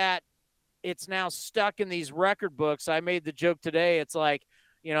fact that it's now stuck in these record books, I made the joke today. It's like,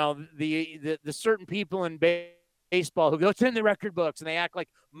 the certain people in baseball who go, it's in the record books, and they act like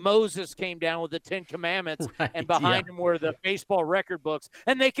Moses came down with the 10 Commandments, right, and behind him were the baseball record books,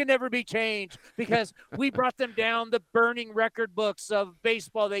 and they can never be changed because we brought them down the burning record books of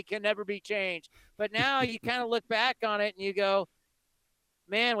baseball. They can never be changed. But now you kind of look back on it and you go,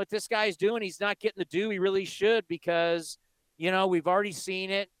 man, what this guy's doing, he's not getting the due he really should because, we've already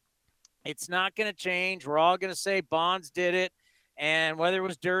seen it. It's not going to change. We're all going to say Bonds did it. And whether it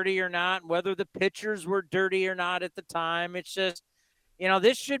was dirty or not, whether the pitchers were dirty or not at the time, it's just,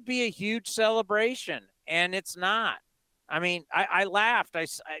 this should be a huge celebration, and it's not. I mean, I laughed. I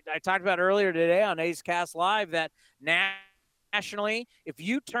talked about earlier today on A's Cast Live that nationally, if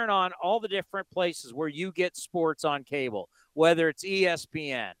you turn on all the different places where you get sports on cable, whether it's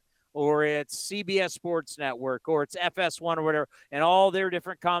ESPN or it's CBS Sports Network or it's FS1 or whatever, and all their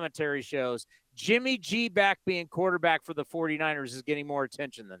different commentary shows, Jimmy G back being quarterback for the 49ers is getting more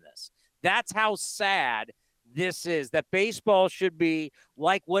attention than this. That's how sad this is, that baseball should be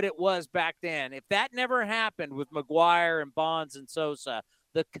like what it was back then. If that never happened with McGuire and Bonds and Sosa,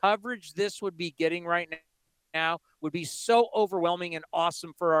 the coverage this would be getting right now would be so overwhelming and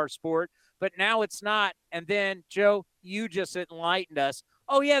awesome for our sport. But now it's not. And then, Joe, you just enlightened us.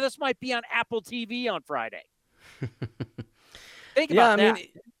 Oh, yeah, this might be on Apple TV on Friday. Think about that.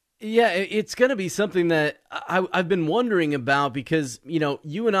 Yeah, it's going to be something that I've been wondering about because,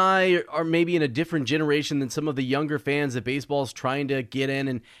 you and I are maybe in a different generation than some of the younger fans that baseball's trying to get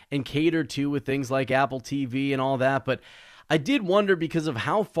in and cater to with things like Apple TV and all that. But I did wonder because of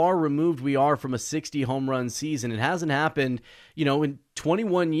how far removed we are from a 60 home run season. It hasn't happened, in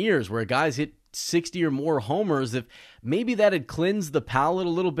 21 years where a guy's hit 60 or more homers, if maybe that had cleansed the palate a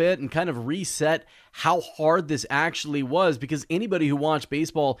little bit and kind of reset how hard this actually was, because anybody who watched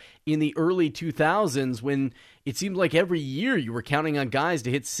baseball in the early 2000s, when it seemed like every year you were counting on guys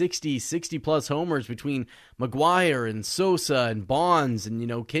to hit 60 plus homers between McGuire and Sosa and Bonds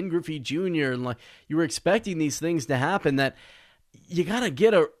and, Ken Griffey Jr. And you were expecting these things to happen, that you got to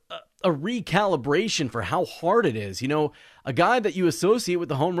get a recalibration for how hard it is. A guy that you associate with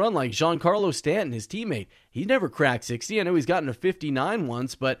the home run like Giancarlo Stanton, his teammate, he never cracked 60. I know he's gotten to 59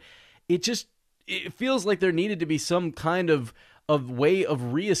 once, but it feels like there needed to be some kind of way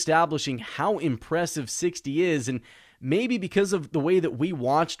of reestablishing how impressive 60 is. And maybe because of the way that we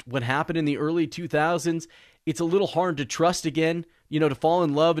watched what happened in the early 2000s, it's a little hard to trust again, to fall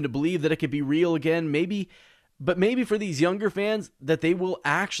in love and to believe that it could be real again. But maybe for these younger fans, that they will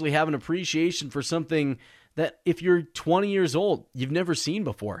actually have an appreciation for something that if you're 20 years old, you've never seen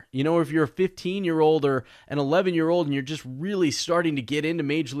before. Or if you're a 15-year-old or an 11-year-old and you're just really starting to get into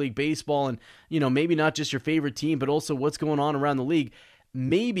Major League Baseball and, maybe not just your favorite team, but also what's going on around the league,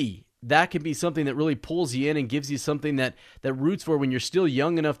 maybe that can be something that really pulls you in and gives you something that roots for when you're still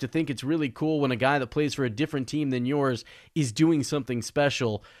young enough to think it's really cool when a guy that plays for a different team than yours is doing something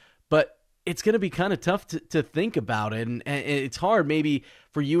special. But it's going to be kind of tough to think about it. And it's hard maybe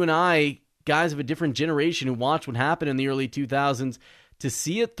for you and I, guys of a different generation who watched what happened in the early 2000s, to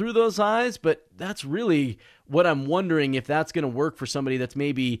see it through those eyes. But that's really what I'm wondering, if that's going to work for somebody that's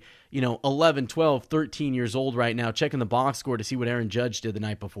maybe, 11, 12, 13 years old right now, checking the box score to see what Aaron Judge did the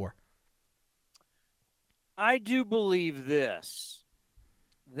night before. I do believe this,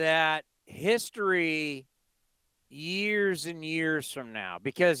 that history years and years from now,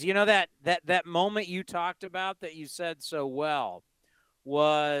 because that moment you talked about that you said so well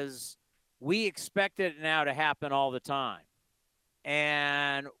was, we expect it now to happen all the time.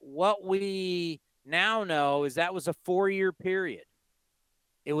 And what we now know is that was a 4-year period.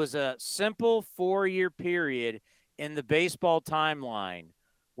 It was a simple 4-year period in the baseball timeline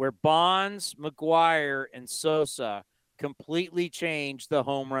where Bonds, McGwire, and Sosa completely changed the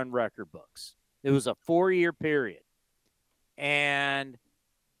home run record books. It was a 4-year period. And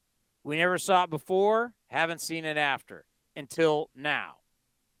we never saw it before, haven't seen it after until now.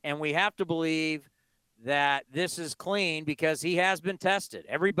 And we have to believe that this is clean because he has been tested.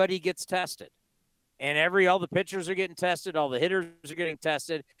 Everybody gets tested. And all the pitchers are getting tested, all the hitters are getting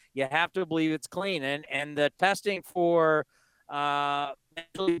tested. You have to believe it's clean. And the testing for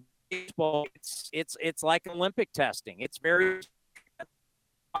baseball, it's like Olympic testing. It's very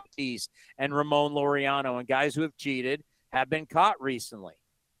and Ramon Laureano and guys who have cheated have been caught recently.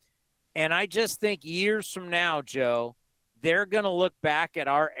 And I just think years from now, Joe, they're going to look back at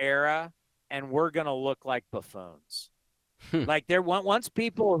our era and we're going to look like buffoons. Like once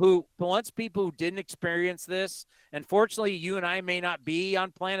people who didn't experience this, unfortunately, you and I may not be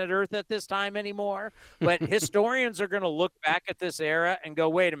on planet Earth at this time anymore, but historians are going to look back at this era and go,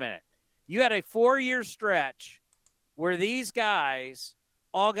 wait a minute, you had a 4-year stretch where these guys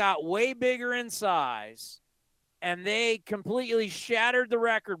all got way bigger in size and they completely shattered the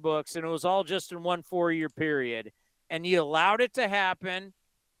record books, and it was all just in one 4-year period. And you allowed it to happen.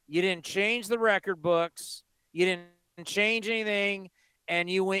 You didn't change the record books. You didn't change anything, and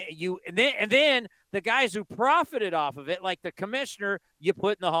then the guys who profited off of it, like the commissioner, you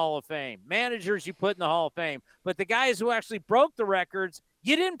put in the Hall of Fame. Managers, you put in the Hall of Fame. But the guys who actually broke the records,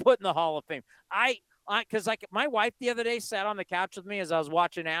 you didn't put in the Hall of Fame. Because like my wife the other day sat on the couch with me as I was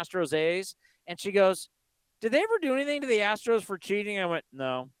watching Astros A's, and she goes, "Did they ever do anything to the Astros for cheating?" I went,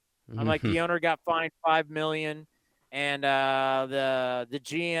 "No." I'm like, the owner got fined $5 million, and the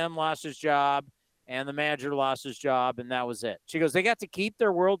GM lost his job. And the manager lost his job, and that was it. She goes, they got to keep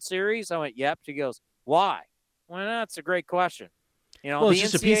their World Series? I went, yep. She goes, why? Well, that's a great question. Well, it's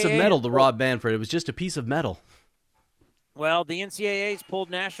just a piece of metal to Rob Manfred. It was just a piece of metal. Well, the NCAA's pulled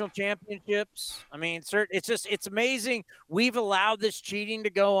national championships. I mean, it's amazing. We've allowed this cheating to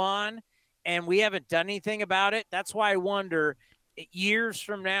go on, and we haven't done anything about it. That's why I wonder, years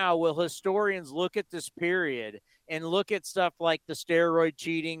from now, will historians look at this period and look at stuff like the steroid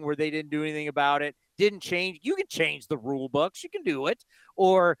cheating where they didn't do anything about it, didn't change. You can change the rule books. You can do it.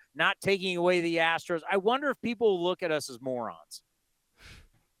 Or not taking away the Astros. I wonder if people will look at us as morons.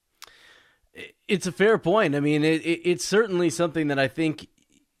 It's a fair point. I mean, it's certainly something that I think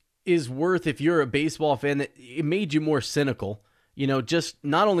is worth, if you're a baseball fan, that it made you more cynical. Just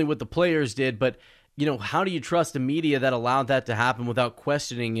not only what the players did, but how do you trust the media that allowed that to happen without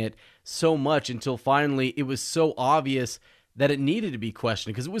questioning it so much until finally it was so obvious that it needed to be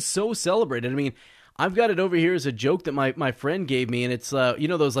questioned because it was so celebrated. I mean, I've got it over here as a joke that my friend gave me, and it's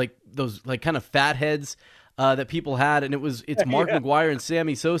those kind of fat heads that people had, and it's Mark McGwire and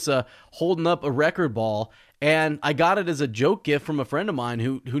Sammy Sosa holding up a record ball, and I got it as a joke gift from a friend of mine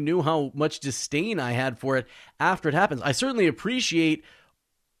who knew how much disdain I had for it after it happens. I certainly appreciate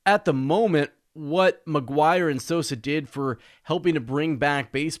at the moment what McGwire and Sosa did for helping to bring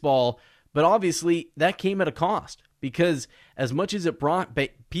back baseball, but obviously that came at a cost, because as much as it brought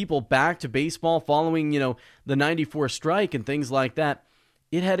people back to baseball following, the 94 strike and things like that,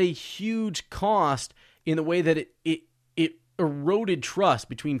 it had a huge cost in the way that it eroded trust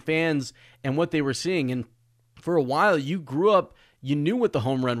between fans and what they were seeing. And for a while, you grew up, you knew what the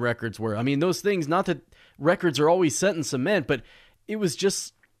home run records were. I mean, those things, not that records are always set in cement, but it was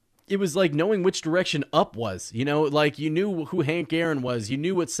like knowing which direction up was, like you knew who Hank Aaron was, you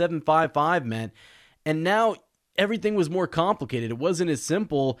knew what 755 meant. And now everything was more complicated. It wasn't as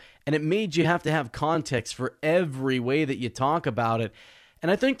simple, and it made you have to have context for every way that you talk about it.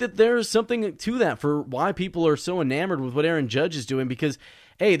 And I think that there's something to that for why people are so enamored with what Aaron Judge is doing, because,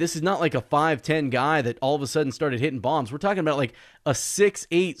 hey, this is not like a 5'10" guy that all of a sudden started hitting bombs. We're talking about like a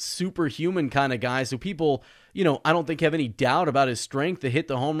 6'8" superhuman kind of guy. So people, I don't think have any doubt about his strength to hit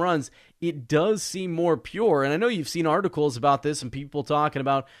the home runs. It does seem more pure. And I know you've seen articles about this and people talking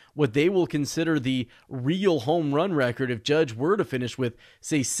about what they will consider the real home run record if Judge were to finish with,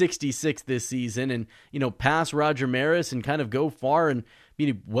 say, 66 this season and, pass Roger Maris and kind of go far and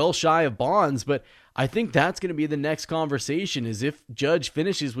be well shy of Bonds. But I think that's going to be the next conversation, is if Judge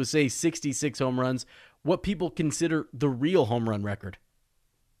finishes with, say, 66 home runs, what people consider the real home run record.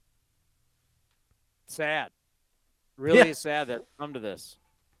 Sad. Really sad that come to this.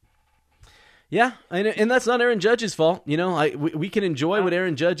 Yeah, and that's not Aaron Judge's fault. We can enjoy what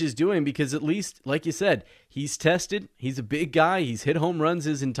Aaron Judge is doing because at least, like you said, he's tested. He's a big guy. He's hit home runs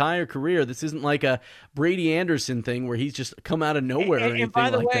his entire career. This isn't like a Brady Anderson thing where he's just come out of nowhere or anything like that.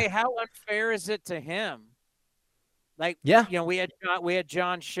 And by the way, how unfair is it to him? Like, yeah, we had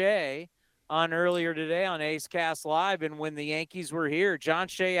John Shea on earlier today on A's Cast Live, and when the Yankees were here, John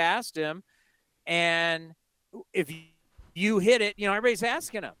Shea asked him, and if you hit it, everybody's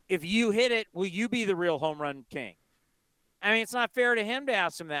asking him, if you hit it, will you be the real home run king? I mean, it's not fair to him to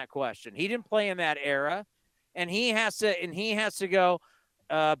ask him that question. He didn't play in that era, and he has to go.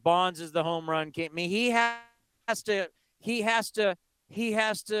 Bonds is the home run king. I mean, he has to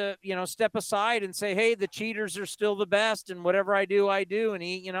step aside and say, hey, the cheaters are still the best, and whatever I do. And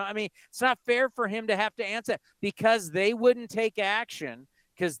it's not fair for him to have to answer that because they wouldn't take action,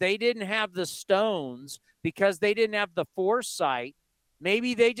 because they didn't have the stones, because they didn't have the foresight.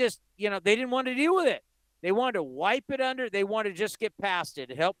 Maybe they just, they didn't want to deal with it. They wanted to wipe it under. They wanted to just get past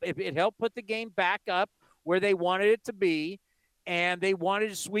it. It helped put the game back up where they wanted it to be, and they wanted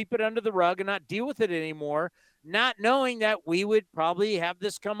to sweep it under the rug and not deal with it anymore, not knowing that we would probably have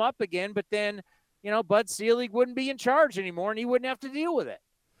this come up again, but then, Bud Selig wouldn't be in charge anymore, and he wouldn't have to deal with it.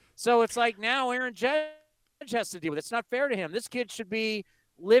 So it's like now Aaron Judge has to deal with it. It's not fair to him. This kid should be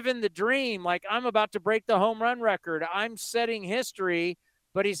living the dream, like, I'm about to break the home run record. I'm setting history,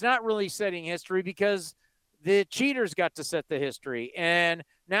 but he's not really setting history because the cheaters got to set the history. And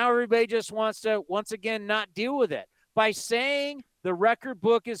now everybody just wants to, once again, not deal with it. By saying the record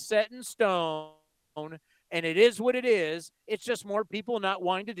book is set in stone and it is what it is, it's just more people not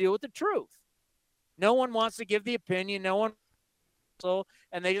wanting to deal with the truth. No one wants to give the opinion. No one.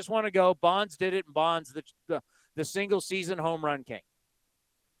 And they just want to go, Bonds did it, and Bonds, the single season home run king.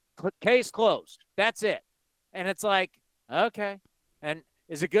 Case closed. That's it. And it's like, okay. And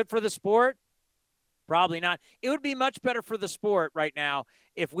is it good for the sport? Probably not. It would be much better for the sport right now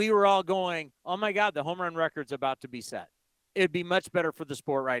if we were all going, oh, my God, the home run record's about to be set. It would be much better for the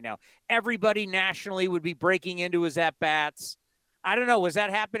sport right now. Everybody nationally would be breaking into his at-bats. I don't know. Was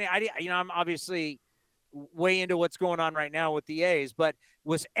that happening? I'm obviously way into what's going on right now with the A's, but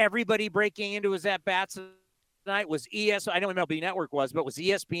was everybody breaking into his at-bats tonight? Was I know MLB Network was, but was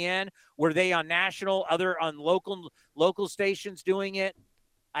ESPN? Were they on national, on local stations doing it?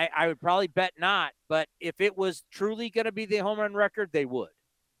 I would probably bet not, but if it was truly going to be the home run record, they would.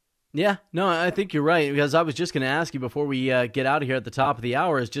 Yeah, no, I think you're right, because I was just going to ask you before we get out of here at the top of the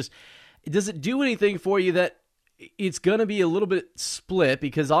hour, is just, does it do anything for you that it's going to be a little bit split?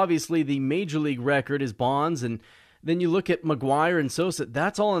 Because obviously the major league record is Bonds, and then you look at McGwire and Sosa,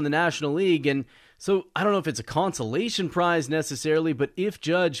 that's all in the National League, and so I don't know if it's a consolation prize necessarily, but if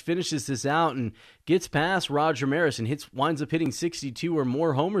Judge finishes this out and gets past Roger Maris and winds up hitting 62 or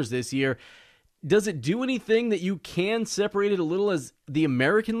more homers this year, does it do anything that you can separate it a little as the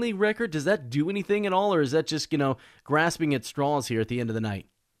American League record? Does that do anything at all, or is that just, grasping at straws here at the end of the night?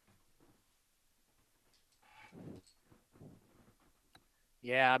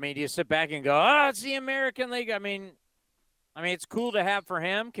 Yeah, I mean, do you sit back and go, oh, it's the American League? I mean, it's cool to have for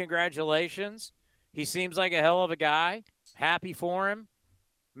him. Congratulations. He seems like a hell of a guy. Happy for him.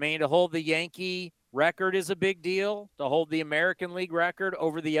 I mean, to hold the Yankee record is a big deal. To hold the American League record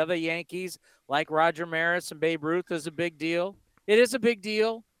over the other Yankees like Roger Maris and Babe Ruth is a big deal. It is a big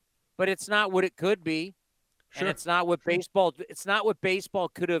deal, but it's not what it could be. Sure. And it's not what baseball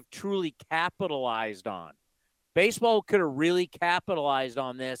could have truly capitalized on. Baseball could have really capitalized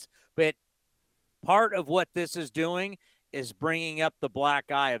on this, but part of what this is doing is bringing up the black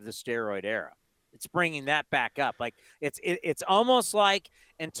eye of the steroid era. It's bringing that back up. Like it's almost like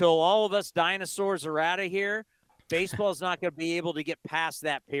until all of us dinosaurs are out of here, baseball is not going to be able to get past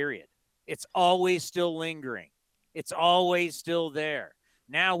that period. It's always still lingering. It's always still there.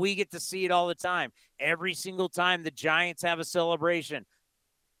 Now we get to see it all the time. Every single time the Giants have a celebration,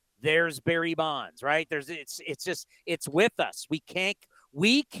 there's Barry Bonds, right? It's with us. We can't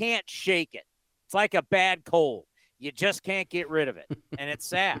shake it. It's like a bad cold. You just can't get rid of it. And it's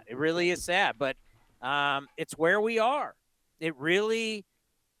sad. It really is sad. But it's where we are. It really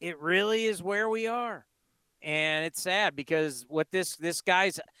is where we are. And it's sad because what this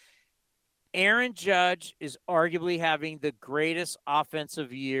guy's Aaron Judge is arguably having the greatest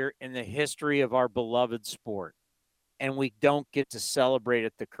offensive year in the history of our beloved sport. And we don't get to celebrate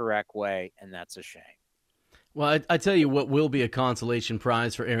it the correct way, and that's a shame. Well, I tell you what will be a consolation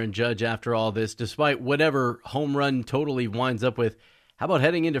prize for Aaron Judge after all this, despite whatever home run total he winds up with. How about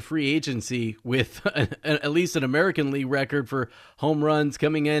heading into free agency with at least an American League record for home runs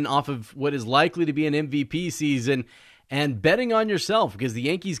coming in off of what is likely to be an MVP season, and betting on yourself because the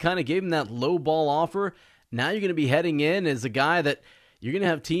Yankees kind of gave him that low ball offer. Now you're going to be heading in as a guy that you're going to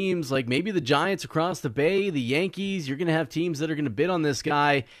have teams like maybe the Giants across the bay, the Yankees. You're going to have teams that are going to bid on this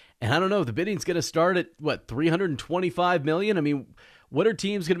guy. And I don't know, the bidding's going to start at, $325 million? I mean, what are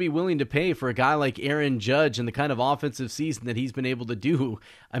teams going to be willing to pay for a guy like Aaron Judge and the kind of offensive season that he's been able to do?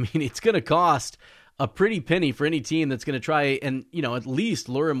 I mean, it's going to cost a pretty penny for any team that's going to try and, at least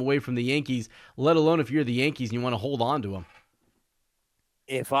lure him away from the Yankees, let alone if you're the Yankees and you want to hold on to him.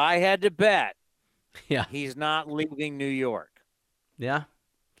 If I had to bet, yeah, he's not leaving New York. Yeah.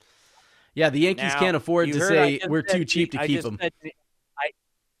 Yeah, the Yankees can't afford to say we're too cheap to keep him.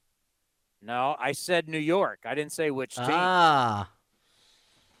 No, I said New York. I didn't say which team. Ah.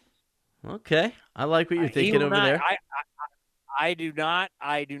 Okay. I like what you're thinking over there. I do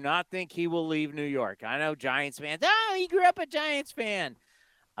not think he will leave New York. I know Giants fans. Oh, he grew up a Giants fan.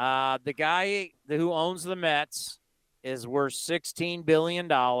 The guy who owns the Mets is worth $16 billion.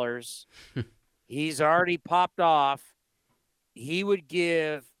 He's already popped off. He would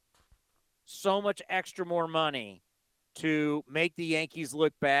give so much extra more money to make the Yankees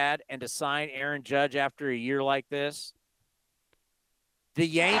look bad and to sign Aaron Judge after a year like this. The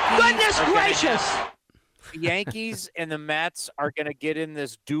Yankees. Goodness gracious! The Yankees and the Mets are going to get in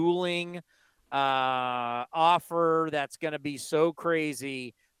this dueling offer that's going to be so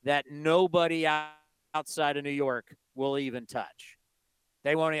crazy that nobody outside of New York will even touch.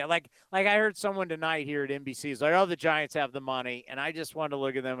 They won't even, like I heard someone tonight here at NBC is like, oh, the Giants have the money. And I just wanted to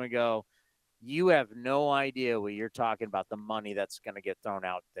look at them and go, you have no idea what you're talking about, the money that's going to get thrown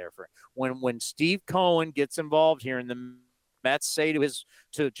out there for when Steve Cohen gets involved here and the Mets say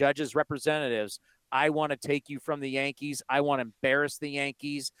to Judge's representatives, I want to take you from the Yankees. I want to embarrass the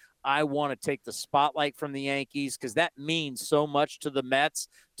Yankees. I want to take the spotlight from the Yankees because that means so much to the Mets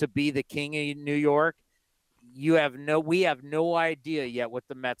to be the king of New York. We have no idea yet what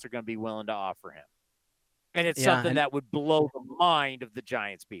the Mets are going to be willing to offer him. And it's something that would blow the mind of the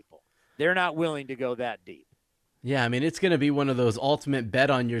Giants people. They're not willing to go that deep. Yeah, I mean, it's going to be one of those ultimate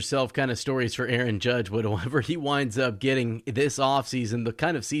bet-on-yourself kind of stories for Aaron Judge, whatever he winds up getting this offseason, the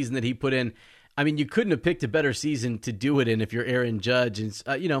kind of season that he put in. I mean, you couldn't have picked a better season to do it in if you're Aaron Judge.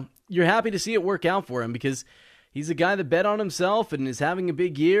 And, you're happy to see it work out for him because he's a guy that bet on himself and is having a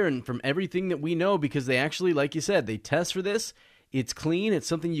big year. And from everything that we know, because they actually, like you said, they test for this. It's clean. It's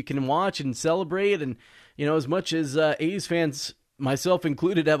something you can watch and celebrate. And, as much as A's fans, myself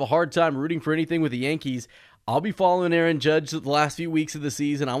included, have a hard time rooting for anything with the Yankees, I'll be following Aaron Judge the last few weeks of the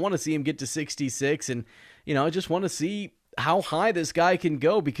season. I want to see him get to 66. And, I just want to see how high this guy can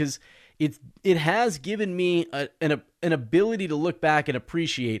go because it has given me an ability to look back and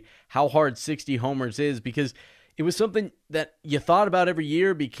appreciate how hard 60 homers is because it was something that you thought about every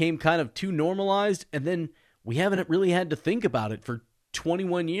year, became kind of too normalized, and then we haven't really had to think about it for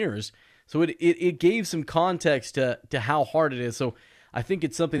 21 years. So it gave some context to how hard it is. So I think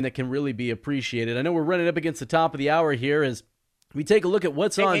it's something that can really be appreciated. I know we're running up against the top of the hour here as we take a look at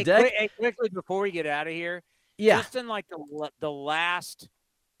what's on deck. Quickly before we get out of here, just in like the last,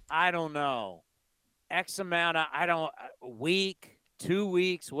 I don't know, X amount of, week, 2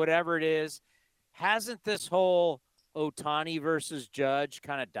 weeks, whatever it is, hasn't this whole Ohtani versus Judge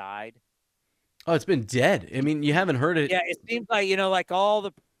kind of died? Oh, it's been dead. I mean, you haven't heard it. Yeah, it seems like, like all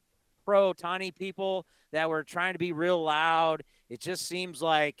the pro Ohtani people that were trying to be real loud, it just seems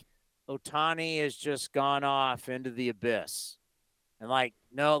like Ohtani has just gone off into the abyss. And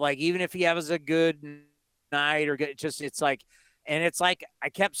even if he has a good night or good, it's like I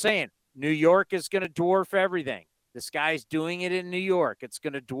kept saying, New York is going to dwarf everything. This guy's doing it in New York. It's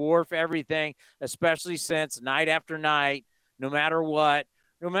going to dwarf everything, especially since night after night, no matter what,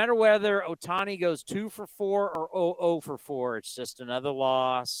 no matter whether Ohtani goes 2 for 4 or 0 for 4, it's just another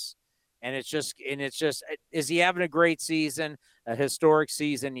loss. And it's just, is he having a great season, a historic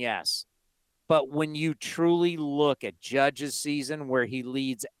season? Yes. But when you truly look at Judge's season where he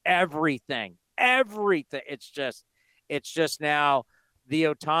leads everything, it's just now the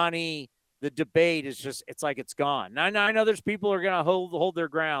Ohtani, the debate is just, it's like it's gone. Now, I know there's people who are going to hold their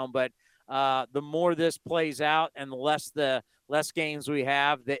ground, but the more this plays out and the less games we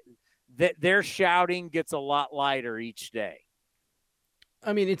have, that their shouting gets a lot lighter each day.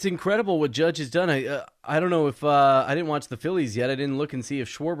 I mean, it's incredible what Judge has done. I don't know if I didn't watch the Phillies yet. I didn't look and see if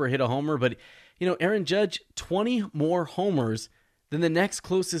Schwarber hit a homer, but Aaron Judge, 20 more homers than the next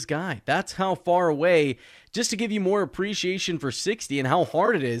closest guy. That's how far away. Just to give you more appreciation for 60 and how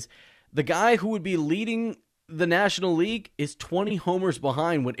hard it is, the guy who would be leading the National League is 20 homers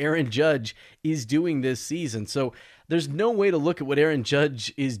behind what Aaron Judge is doing this season. So there's no way to look at what Aaron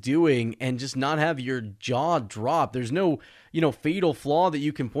Judge is doing and just not have your jaw drop. There's no, fatal flaw that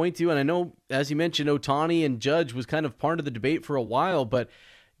you can point to. And I know, as you mentioned, Ohtani and Judge was kind of part of the debate for a while, but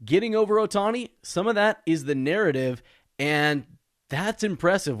getting over Ohtani, some of that is the narrative. And that's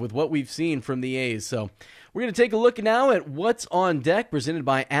impressive with what we've seen from the A's. So we're going to take a look now at what's on deck, presented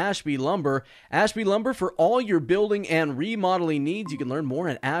by Ashby Lumber. Ashby Lumber for all your building and remodeling needs. You can learn more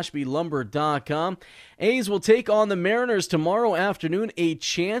at ashbylumber.com. A's will take on the Mariners tomorrow afternoon, a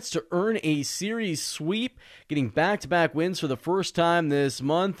chance to earn a series sweep, getting back-to-back wins for the first time this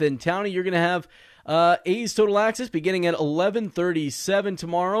month. And Townie, you're going to have A's Total Access beginning at 11:37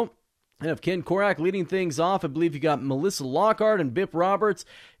 tomorrow. I have Ken Korak leading things off. I believe you got Melissa Lockhart and Bip Roberts.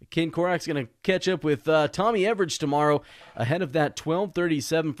 Ken Korak's going to catch up with Tommy Everidge tomorrow ahead of that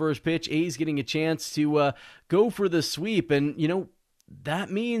 12:37 first pitch. A's getting a chance to go for the sweep. And, you know, that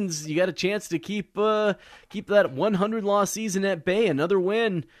means you got a chance to keep that 100-loss season at bay. Another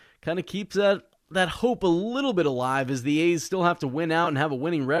win kind of keeps that hope a little bit alive, as the A's still have to win out and have a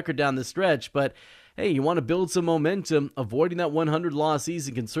winning record down the stretch. But hey, you want to build some momentum. Avoiding that 100-loss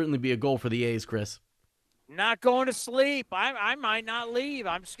season can certainly be a goal for the A's, Chris. Not going to sleep. I might not leave.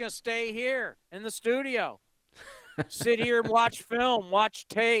 I'm just going to stay here in the studio. Sit here and watch film, watch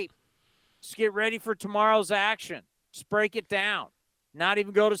tape. Just get ready for tomorrow's action. Just break it down. Not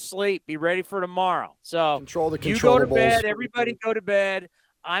even go to sleep. Be ready for tomorrow. So control the controllables. You go to bed. Everybody go to bed.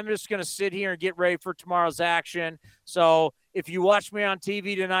 I'm just going to sit here and get ready for tomorrow's action. So if you watch me on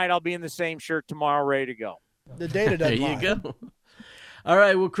TV tonight, I'll be in the same shirt tomorrow, ready to go. The data doesn't lie. There you go. All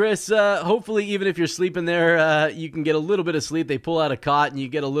right, well, Chris, hopefully even if you're sleeping there, you can get a little bit of sleep. They pull out a cot and you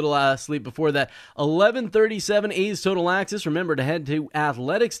get a little sleep before that. 11:37 A's Total Access. Remember to head to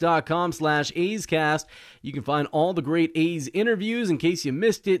athletics.com/A'sCast. You can find all the great A's interviews. In case you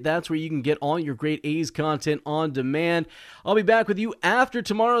missed it, that's where you can get all your great A's content on demand. I'll be back with you after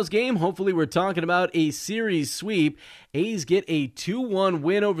tomorrow's game. Hopefully we're talking about a series sweep. A's get a 2-1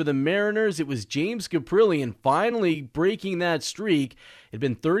 win over the Mariners. It was James Caprillion finally breaking that streak. It had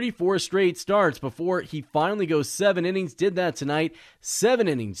been 34 straight starts before he finally goes 7 innings. Did that tonight. 7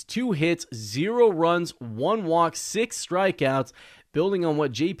 innings, 2 hits, 0 runs, 1 walk, 6 strikeouts. Building on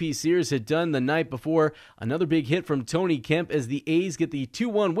what J.P. Sears had done the night before. Another big hit from Tony Kemp as the A's get the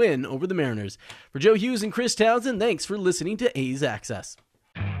 2-1 win over the Mariners. For Joe Hughes and Chris Townsend, thanks for listening to A's Access.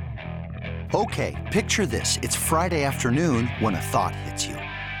 Okay, picture this. It's Friday afternoon when a thought hits you.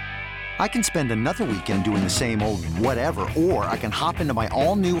 I can spend another weekend doing the same old whatever, or I can hop into my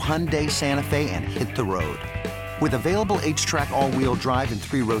all-new Hyundai Santa Fe and hit the road. With available H-Track all-wheel drive and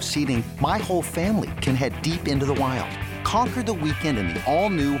 3-row seating, my whole family can head deep into the wild. Conquer the weekend in the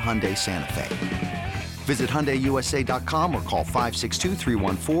all-new Hyundai Santa Fe. Visit HyundaiUSA.com or call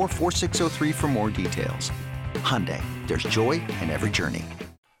 562-314-4603 for more details. Hyundai, there's joy in every journey.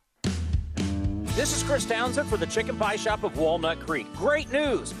 This is Chris Townsend for the Chicken Pie Shop of Walnut Creek. Great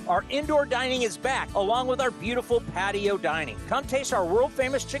news! Our indoor dining is back, along with our beautiful patio dining. Come taste our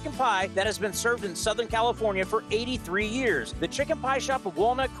world-famous chicken pie that has been served in Southern California for 83 years. The Chicken Pie Shop of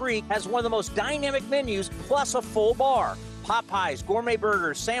Walnut Creek has one of the most dynamic menus, plus a full bar. Pot pies, gourmet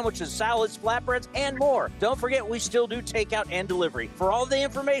burgers, sandwiches, salads, flatbreads, and more. Don't forget, we still do takeout and delivery. For all the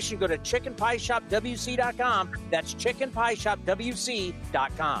information, go to chickenpieshopwc.com. That's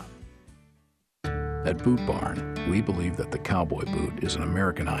chickenpieshopwc.com. At Boot Barn, we believe that the cowboy boot is an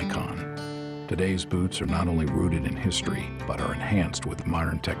American icon. Today's boots are not only rooted in history, but are enhanced with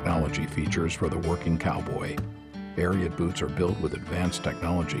modern technology features for the working cowboy. Ariat boots are built with advanced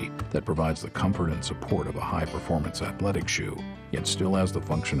technology that provides the comfort and support of a high-performance athletic shoe, yet still has the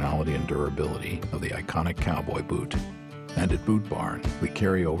functionality and durability of the iconic cowboy boot. And at Boot Barn, we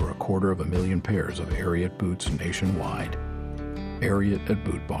carry over 250,000 pairs of Ariat boots nationwide. Ariat at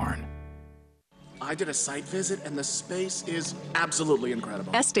Boot Barn. I did a site visit, and the space is absolutely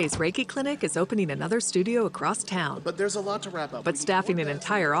incredible. Este's Reiki Clinic is opening another studio across town. But there's a lot to wrap up. But staffing an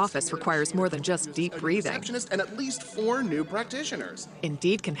entire office requires more than just deep breathing. And at least 4 new practitioners.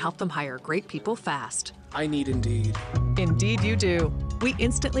 Indeed can help them hire great people fast. I need Indeed. Indeed you do. We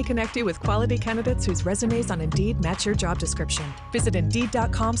instantly connect you with quality candidates whose resumes on Indeed match your job description. Visit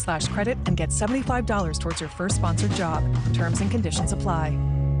Indeed.com/credit and get $75 towards your first sponsored job. Terms and conditions apply.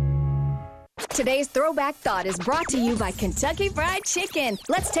 Today's Throwback Thought is brought to you by Kentucky Fried Chicken.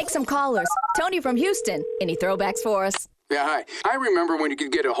 Let's take some callers. Tony from Houston. Any throwbacks for us? Yeah, hi. I remember when you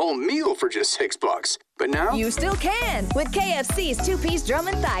could get a whole meal for just $6. But now? You still can with KFC's 2-piece drum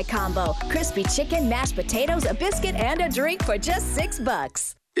and thigh combo. Crispy chicken, mashed potatoes, a biscuit, and a drink for just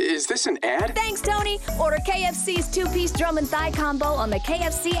 $6. Is this an ad? Thanks, Tony. Order KFC's 2-piece drum and thigh combo on the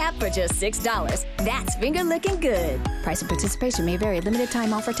KFC app for just $6. That's finger licking good. Price and participation may vary. Limited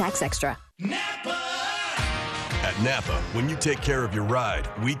time offer. Tax extra. At Napa, when you take care of your ride,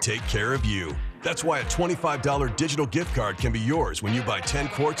 we take care of you. That's why a $25 digital gift card can be yours when you buy 10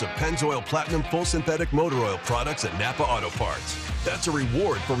 quarts of Pennzoil Platinum Full Synthetic Motor Oil products at Napa Auto Parts. That's a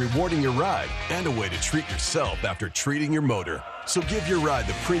reward for rewarding your ride and a way to treat yourself after treating your motor. So give your ride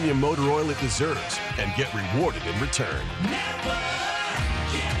the premium motor oil it deserves and get rewarded in return.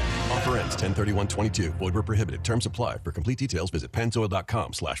 Offer ends 10/31/22. Void where prohibited. Terms apply. For complete details, visit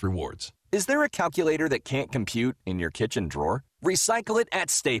pennzoil.com/rewards. Is there a calculator that can't compute in your kitchen drawer? Recycle it at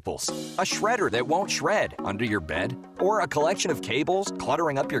Staples. A shredder that won't shred under your bed? Or a collection of cables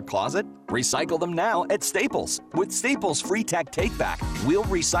cluttering up your closet? Recycle them now at Staples. With Staples Free Tech Takeback, we'll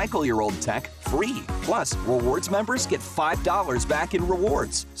recycle your old tech free. Plus, rewards members get $5 back in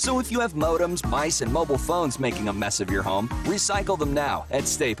rewards. So if you have modems, mice, and mobile phones making a mess of your home, recycle them now at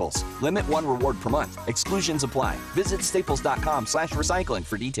Staples. Limit 1 reward per month. Exclusions apply. Visit staples.com/recycling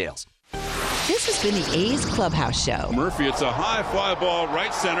for details. This has been the A's Clubhouse Show. Murphy, it's a high fly ball,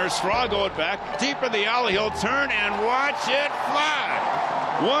 right center. Straw going back, deep in the alley. He'll turn and watch it fly.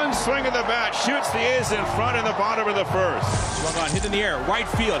 One swing of the bat shoots the A's in front in the bottom of the first. Swung on, hit in the air, right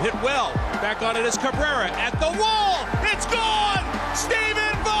field, hit well. Back on it is Cabrera at the wall. It's gone!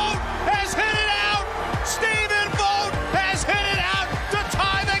 Stephen Vogt has hit it out! Stephen Vogt has hit it out to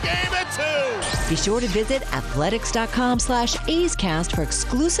tie the game at 2. Be sure to visit athletics.com/A'sCast for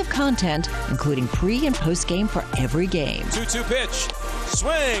exclusive content, including pre- and post-game for every game. 2-2 pitch.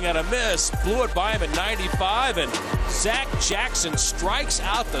 Swing and a miss. Blew it by him at 95, and Zach Jackson strikes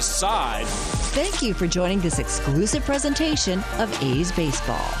out the side. Thank you for joining this exclusive presentation of A's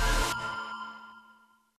Baseball.